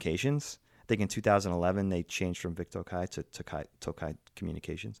Communications. I think in 2011 they changed from Vic Tokai to Tokai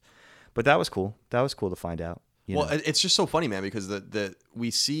Communications. But that was cool. That was cool to find out. It's just so funny, man, because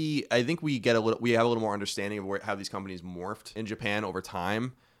we see. I think we have a little more understanding of how these companies morphed in Japan over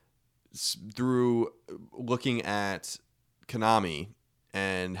time through looking at Konami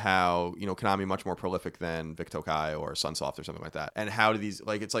and how Konami much more prolific than Vic Tokai or Sunsoft or something like that. And how do these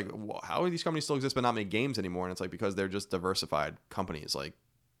how do these companies still exist but not make games anymore? And it's like because they're just diversified companies. Like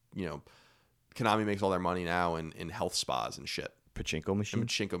Konami makes all their money now in health spas and shit. Pachinko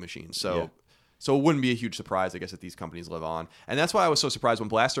machines. So it wouldn't be a huge surprise, I guess, that these companies live on. And that's why I was so surprised when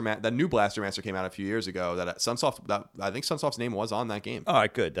that new Blaster Master came out a few years ago, that I think Sunsoft's name was on that game. All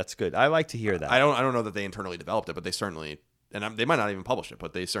right, good. That's good. I like to hear that. I don't know that they internally developed it, but they certainly, and they might not even publish it,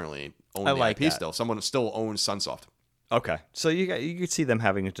 but they certainly own the IP that. Still. Someone still owns Sunsoft. Okay. So you could see them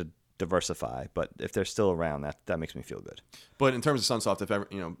having to diversify, but if they're still around, that makes me feel good. But in terms of Sunsoft, if ever,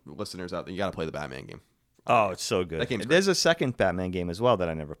 listeners out there, you got to play the Batman game. Oh, it's so good. There's a second Batman game as well that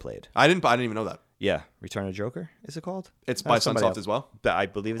I never played. I didn't even know that. Yeah, Return of Joker, is it called? It's by Sunsoft as well? I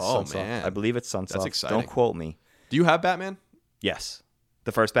believe it's Sunsoft. Man. I believe it's Sunsoft. That's exciting. Don't quote me. Do you have Batman? Yes.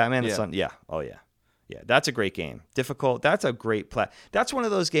 The first Batman? Yeah. Yeah. Oh, yeah. Yeah, that's a great game. Difficult. That's a great That's one of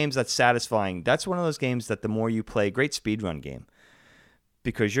those games that's satisfying. That's one of those games that the more you play, great speedrun game.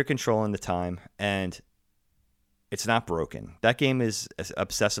 Because you're controlling the time and it's not broken. That game is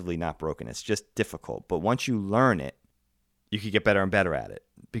obsessively not broken. It's just difficult. But once you learn it, you can get better and better at it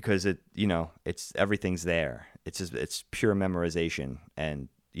because it's everything's there. It's pure memorization and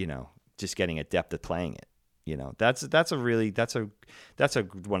just getting a depth of playing it. That's one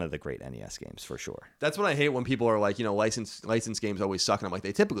of the great NES games for sure. That's what I hate when people are like, license games always suck, and I'm like,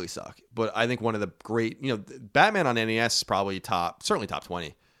 they typically suck. But I think one of the great, Batman on NES is probably certainly top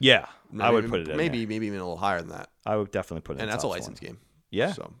 20. Yeah, I would put it in maybe even a little higher than that. I would definitely put it in. And that's a license game.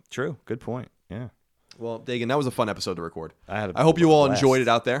 Yeah, so true. Good point. Yeah. Well, Dagan, that was a fun episode to record. I hope you all enjoyed it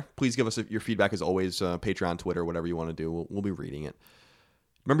out there. Please give us your feedback as always. Patreon, Twitter, whatever you want to do. We'll be reading it.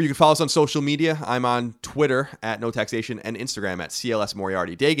 Remember, you can follow us on social media. I'm on Twitter at NoTaxation and Instagram at CLS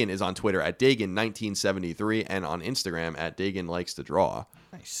Moriarty. Dagan is on Twitter at Dagan1973 and on Instagram at Dagan Likes to Draw.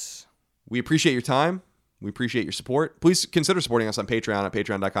 Nice. We appreciate your time. We appreciate your support. Please consider supporting us on Patreon at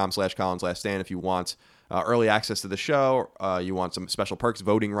patreon.com/CollinsLastStand if you want early access to the show. You want some special perks,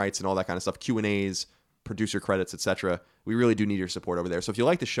 voting rights, and all that kind of stuff, Q&As, producer credits, etc. We really do need your support over there. So if you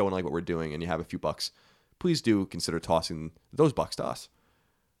like the show and like what we're doing and you have a few bucks, please do consider tossing those bucks to us.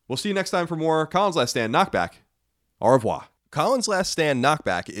 We'll see you next time for more Colin's Last Stand Knockback. Au revoir. Colin's Last Stand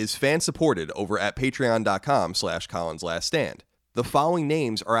Knockback is fan-supported over at patreon.com/CollinsLastStand. The following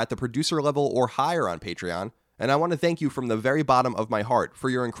names are at the producer level or higher on Patreon and I want to thank you from the very bottom of my heart for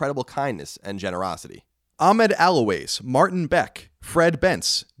your incredible kindness and generosity. Ahmed Alloways, Martin Beck, Fred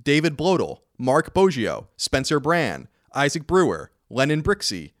Bentz, David Blodel, Mark Boggio, Spencer Brand, Isaac Brewer, Lennon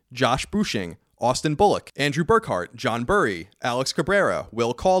Brixey, Josh Bushing, Austin Bullock, Andrew Burkhart, John Burry, Alex Cabrera,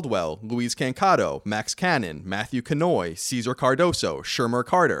 Will Caldwell, Luis Cancato, Max Cannon, Matthew Canoy, Cesar Cardoso, Shermer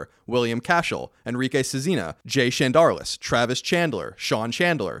Carter, William Cashel, Enrique Cezina, Jay Shandarlis, Travis Chandler, Sean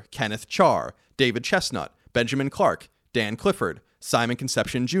Chandler, Kenneth Charr, David Chestnut, Benjamin Clark, Dan Clifford, Simon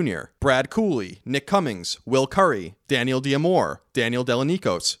Conception Jr., Brad Cooley, Nick Cummings, Will Curry, Daniel Diamore, Daniel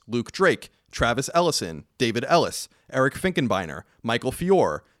Delanikos, Luke Drake, Travis Ellison, David Ellis, Eric Finkenbeiner, Michael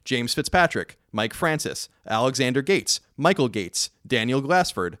Fior, James Fitzpatrick, Mike Francis, Alexander Gates, Michael Gates, Daniel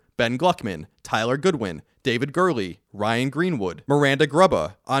Glassford, Ben Gluckman, Tyler Goodwin, David Gurley, Ryan Greenwood, Miranda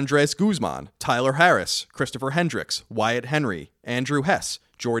Grubba, Andres Guzman, Tyler Harris, Christopher Hendricks, Wyatt Henry, Andrew Hess,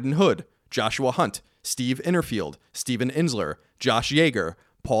 Jordan Hood, Joshua Hunt, Steve Innerfield, Steven Insler, Josh Yeager,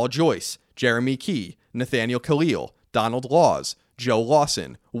 Paul Joyce, Jeremy Key, Nathaniel Khalil, Donald Laws, Joe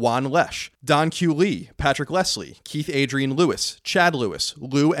Lawson, Juan Lesh, Don Q. Lee, Patrick Leslie, Keith Adrian Lewis, Chad Lewis,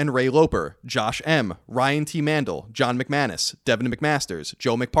 Lou and Ray Loper, Josh M., Ryan T. Mandel, John McManus, Devin McMasters,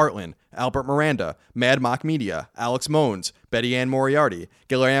 Joe McPartlin, Albert Miranda, Mad Mock Media, Alex Mones, Betty Ann Moriarty,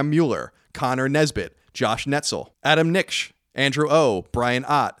 Guillermo Mueller, Connor Nesbitt, Josh Netzel, Adam Nix, Andrew O., Brian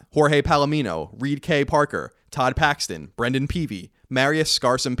Ott, Jorge Palomino, Reed K. Parker, Todd Paxton, Brendan Peavy, Marius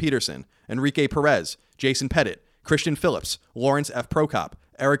Scarsom Peterson, Enrique Perez, Jason Pettit, Christian Phillips, Lawrence F. Prokop,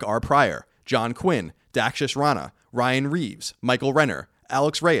 Eric R. Pryor, John Quinn, Daxius Rana, Ryan Reeves, Michael Renner,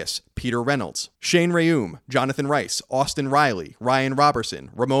 Alex Reyes, Peter Reynolds, Shane Rayum, Jonathan Rice, Austin Riley, Ryan Robertson,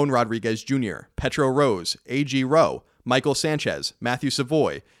 Ramon Rodriguez Jr., Petro Rose, A.G. Rowe, Michael Sanchez, Matthew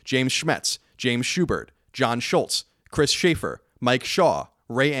Savoy, James Schmetz, James Schubert, John Schultz, Chris Schaefer, Mike Shaw,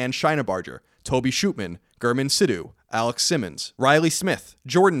 Ray Ann Scheinebarger, Toby Schutman, Gurman Sidhu, Alex Simmons, Riley Smith,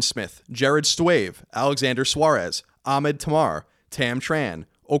 Jordan Smith, Jared Stwave, Alexander Suarez, Ahmed Tamar, Tam Tran,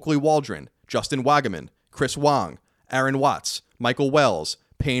 Oakley Waldron, Justin Wagaman, Chris Wong, Aaron Watts, Michael Wells,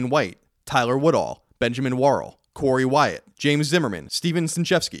 Payne White, Tyler Woodall, Benjamin Worrell, Corey Wyatt, James Zimmerman, Steven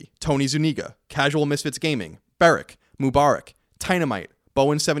Sinchevsky, Tony Zuniga, Casual Misfits Gaming, Beric, Mubarak, Dynamite,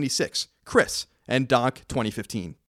 Bowen76, Chris, and Donk 2015.